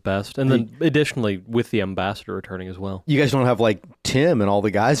probably be the best. And then additionally, with the ambassador returning as well. You guys don't have like Tim and all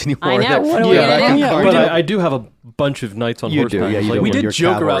the guys anymore. I know. What are we gonna do? But I do have a bunch of knights on horseback. You do. We did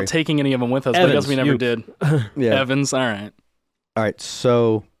joke cavalry. about taking any of them with us, but I guess we never did. Evans, all right. All right,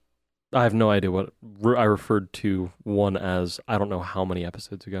 so I have no idea what I referred to one as. I don't know how many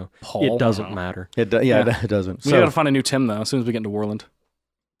episodes ago. Paul? It doesn't matter. It doesn't. We got to find a new Tim, though, as soon as we get into Worland.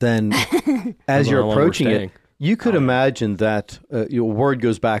 Then as you're approaching it, you could imagine that word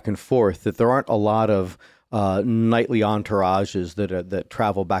goes back and forth that there aren't a lot of nightly entourages that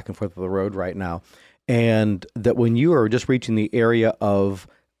travel back and forth on the road right now. And that when you are just reaching the area of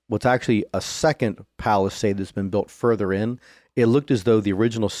what's actually a second palisade that's been built further in, it looked as though the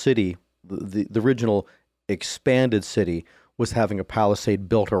original city, the original expanded city, was having a palisade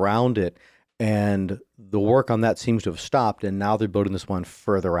built around it. And the work on that seems to have stopped, and now they're building this one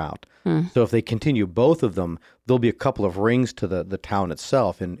further out. So if they continue both of them, there'll be a couple of rings to the town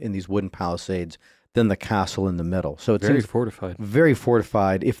itself in these wooden palisades, then the castle in the middle. So it's very fortified. Very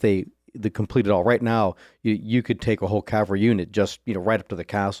fortified. If they complete it all right now, you could take a whole cavalry unit just right up to the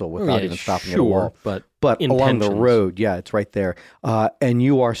castle without even stopping at a wall. But along the road, it's right there, and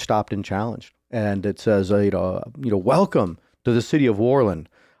you are stopped and challenged, and it says welcome to the city of Worland.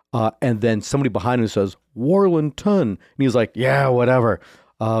 And then somebody behind him says, Worland Ton. And he's like, yeah, whatever.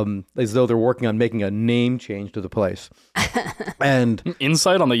 As though they're working on making a name change to the place. And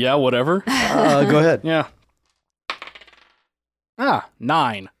insight on the whatever? Go ahead. Yeah.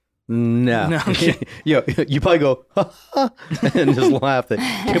 9. No. You probably go, ha, ha, and just laugh.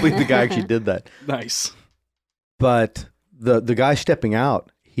 Can't believe the guy actually did that. Nice. But the guy stepping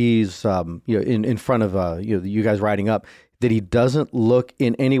out, he's in front of you guys riding up, that he doesn't look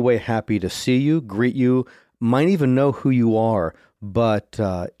in any way happy to see you, greet you, might even know who you are, but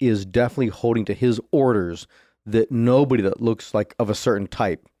is definitely holding to his orders that nobody that looks like of a certain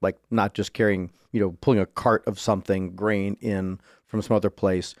type, like not just carrying, pulling a cart of something, grain in from some other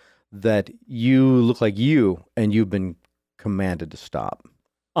place, that you look like you, and you've been commanded to stop.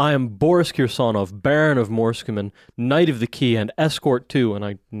 I am Boris Kirsanov, Baron of Morscomen, Knight of the Key, and Escort 2, and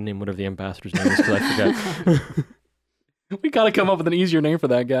I name whatever the ambassador's name is because I forget. We got to come up with an easier name for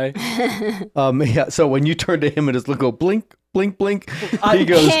that guy. So when you turn to him and his look go blink, blink, blink, he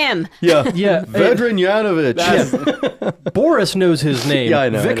goes, him. Yeah, Vedran Yanovich. Boris knows his name. Yeah, I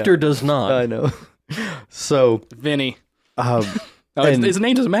know. Victor does not. I know. So Vinny. His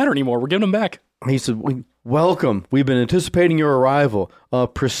name doesn't matter anymore. We're giving him back. He said, welcome. We've been anticipating your arrival.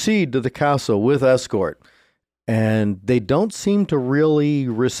 Proceed to the castle with escort. And they don't seem to really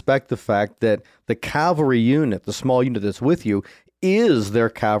respect the fact that the cavalry unit, the small unit that's with you, is their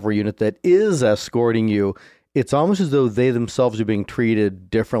cavalry unit that is escorting you. It's almost as though they themselves are being treated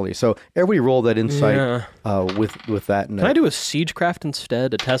differently. So everybody roll that insight with that note. Can I do a siegecraft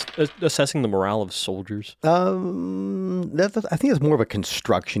instead, assessing the morale of soldiers? I think it's more of a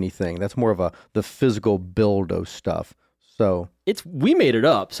construction-y thing. That's more of the physical buildo stuff. So we made it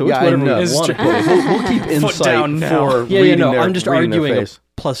up, so it's whatever we want to do. We'll keep insight down now. for reading I'm just arguing a face.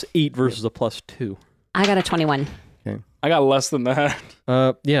 +8 versus a +2. I got a 21. Okay. I got less than that.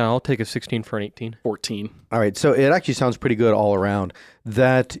 I'll take a 16 for an 18. 14. All right, so it actually sounds pretty good all around,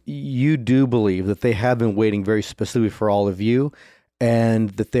 that you do believe that they have been waiting very specifically for all of you, and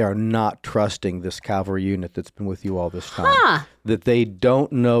that they are not trusting this cavalry unit that's been with you all this time. That they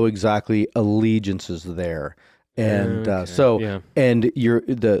don't know exactly allegiances there. And and so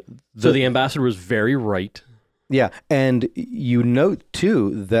the ambassador was very right. Yeah, and you note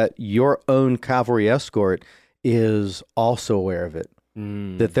too that your own cavalry escort is also aware of it.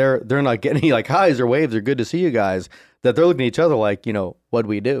 That they're not getting any like highs or waves or good to see you guys. That they're looking at each other like, what do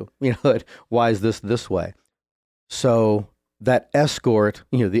we do? Why is this way? So that escort,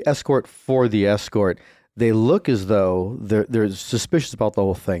 the escort for the escort, they look as though they're suspicious about the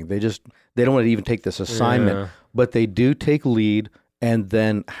whole thing. They don't want to even take this assignment, but they do take lead. And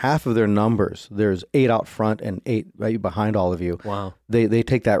then half of their numbers, there's 8 out front and 8 right behind all of you. Wow. They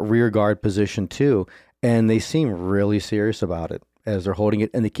take that rear guard position too, and they seem really serious about it as they're holding it,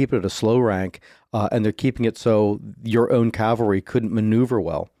 and they keep it at a slow rank, and they're keeping it so your own cavalry couldn't maneuver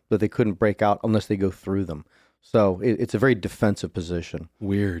well, that they couldn't break out unless they go through them. So it's a very defensive position.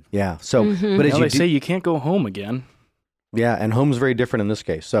 Weird. Yeah. So, but as Well, you they say you can't go home again. yeah, and home's very different in this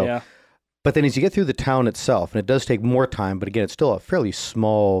case. So. Yeah. But then as you get through the town itself, and it does take more time, but again, it's still a fairly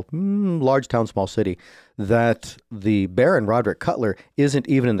small, large town, small city, that the Baron, Roderick Cutler, isn't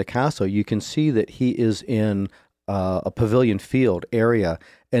even in the castle. You can see that he is in a pavilion field area,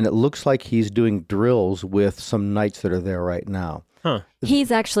 and it looks like he's doing drills with some knights that are there right now. Huh. He's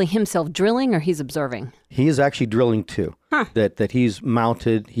actually himself drilling, or he's observing? He is actually drilling too. Huh. That he's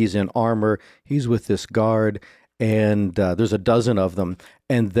mounted, he's in armor, he's with this guard, and there's a dozen of them.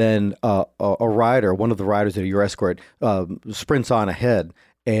 And then a rider, one of the riders of your escort, sprints on ahead,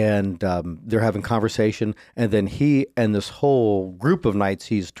 and they're having conversation. And then he and this whole group of knights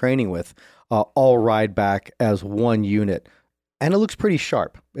he's training with all ride back as one unit. And it looks pretty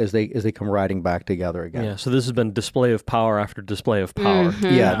sharp as they come riding back together again. Yeah, so this has been display of power after display of power.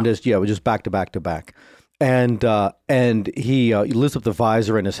 Yeah, and just back to back to back. And he lifts up the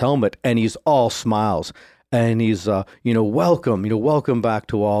visor in his helmet, and he's all smiles. And he's, welcome back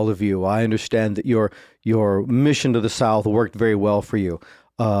to all of you. I understand that your mission to the south worked very well for you.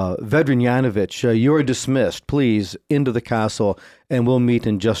 Vedran Yanovich, you're dismissed. Please, into the castle, and we'll meet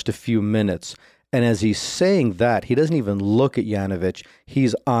in just a few minutes. And as he's saying that, he doesn't even look at Yanovich.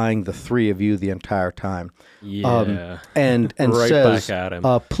 He's eyeing the three of you the entire time. Yeah. And Right says, back at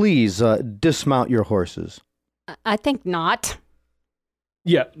him. please dismount your horses. I think not.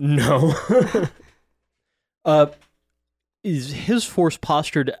 Yeah, no. Is his force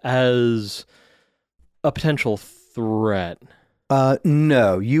postured as a potential threat?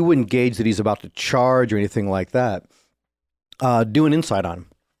 No, you wouldn't gauge that he's about to charge or anything like that. Do an insight on him.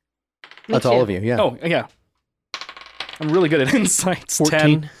 Me That's too. all of you, yeah. Oh, yeah. I'm really good at insights.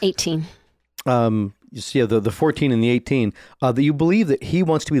 14? 18. You see the 14 and the 18, that you believe that he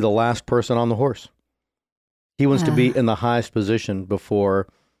wants to be the last person on the horse. He wants to be in the highest position before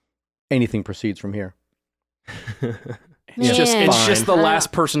anything proceeds from here. It's just the Fine.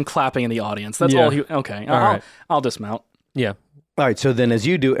 last person clapping in the audience. That's Yeah. all he. Okay, All right. I'll dismount. Yeah. All right, so then as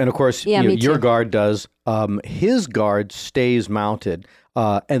you do, and of course Yeah, me your too. guard does, his guard stays mounted,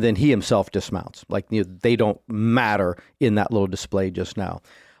 and then he himself dismounts. Like they don't matter in that little display just now.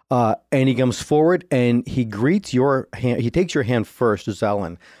 And he comes forward and he greets your hand. He takes your hand first,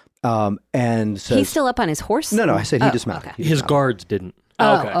 Zelen, and says, He's still up on his horse? No, I said he Oh, dismounted. okay. He His dismounted. guards didn't.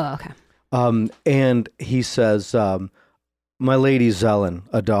 Okay. Okay. And he says, my lady Zelen,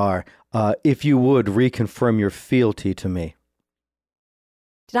 Adar, if you would reconfirm your fealty to me.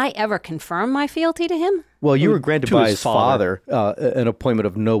 Did I ever confirm my fealty to him? Well, you were granted To by his his father an appointment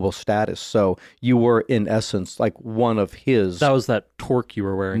of noble status, so you were, in essence, like one of his That was that torque you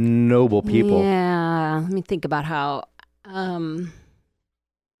were wearing. noble people. Yeah. Let me think about how.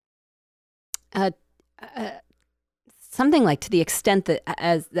 Something like to the extent that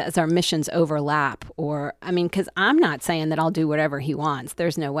as our missions overlap, or I mean, because I'm not saying that I'll do whatever he wants.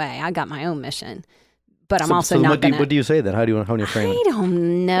 There's no way. I got my own mission, but I'm also so not what going to. what do you say then? How do you frame I it?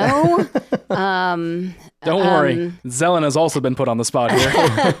 don't know. Don't worry. Zelen has also been put on the spot here.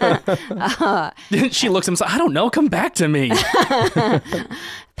 She looks at him. I don't know. Come back to me.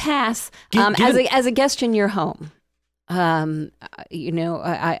 Pass. Give As a guest in your home, I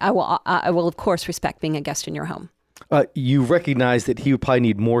will of course respect being a guest in your home. You recognize that he would probably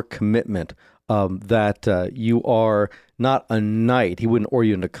need more commitment. That you are not a knight. He wouldn't order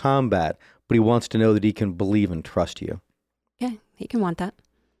you into combat, but he wants to know that he can believe and trust you. Okay, he can want that.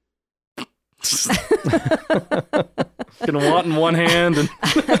 Gonna want in one hand.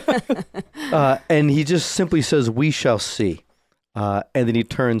 And he just simply says, "We shall see." And then he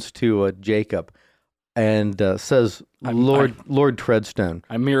turns to Jacob and says, Lord Treadstone.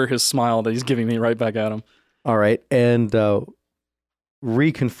 I mirror his smile that he's giving me right back at him. All right, and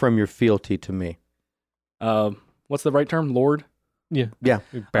reconfirm your fealty to me. What's the right term? Lord? Yeah,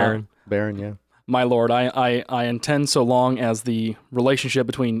 Baron. Baron, yeah. My lord, I intend, so long as the relationship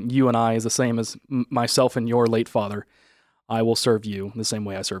between you and I is the same as myself and your late father, I will serve you the same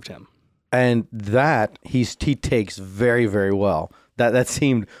way I served him. And that he takes very, very well. That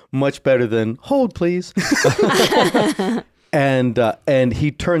seemed much better than hold, please. And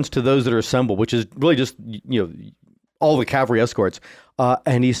he turns to those that are assembled, which is really just all the cavalry escorts.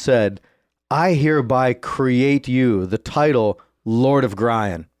 And he said, I hereby create you the title Lord of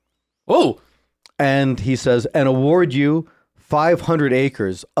Gryan. Whoa. And he says, and award you 500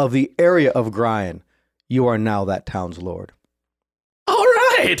 acres of the area of Gryan. You are now that town's lord. All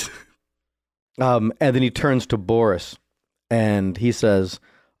right. And then he turns to Boris, and he says,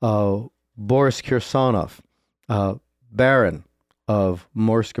 Boris Kirsonov, Baron of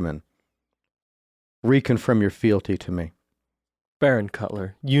Morskamen, reconfirm your fealty to me. Baron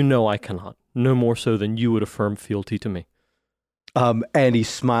Cutler, you know I cannot, no more so than you would affirm fealty to me. And he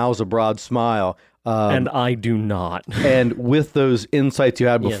smiles a broad smile. And I do not. And with those insights you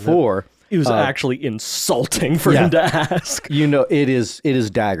had before... It was actually insulting for him to ask. You know, it is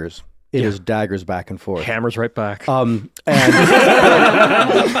daggers. It is daggers back and forth. Hammers right back.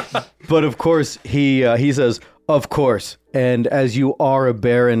 But of course, he says, of course. And as you are a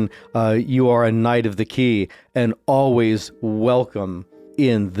baron, you are a knight of the key, and always welcome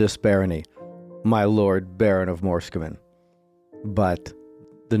in this barony, my lord Baron of Morskamen. But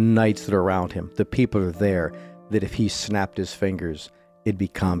the knights that are around him, the people are there, that if he snapped his fingers, it'd be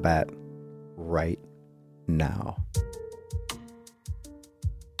combat right now.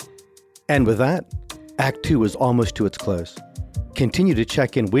 And with that, Act 2 is almost to its close. Continue to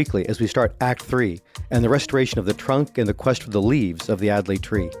check in weekly as we start Act 3 and the restoration of the trunk and the quest for the leaves of the Adley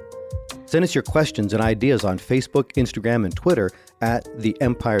tree. Send us your questions and ideas on Facebook, Instagram, and Twitter at The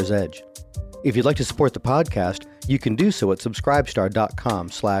Empire's Edge. If you'd like to support the podcast, you can do so at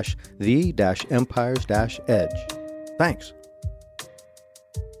subscribestar.com/the-empires-edge. Thanks.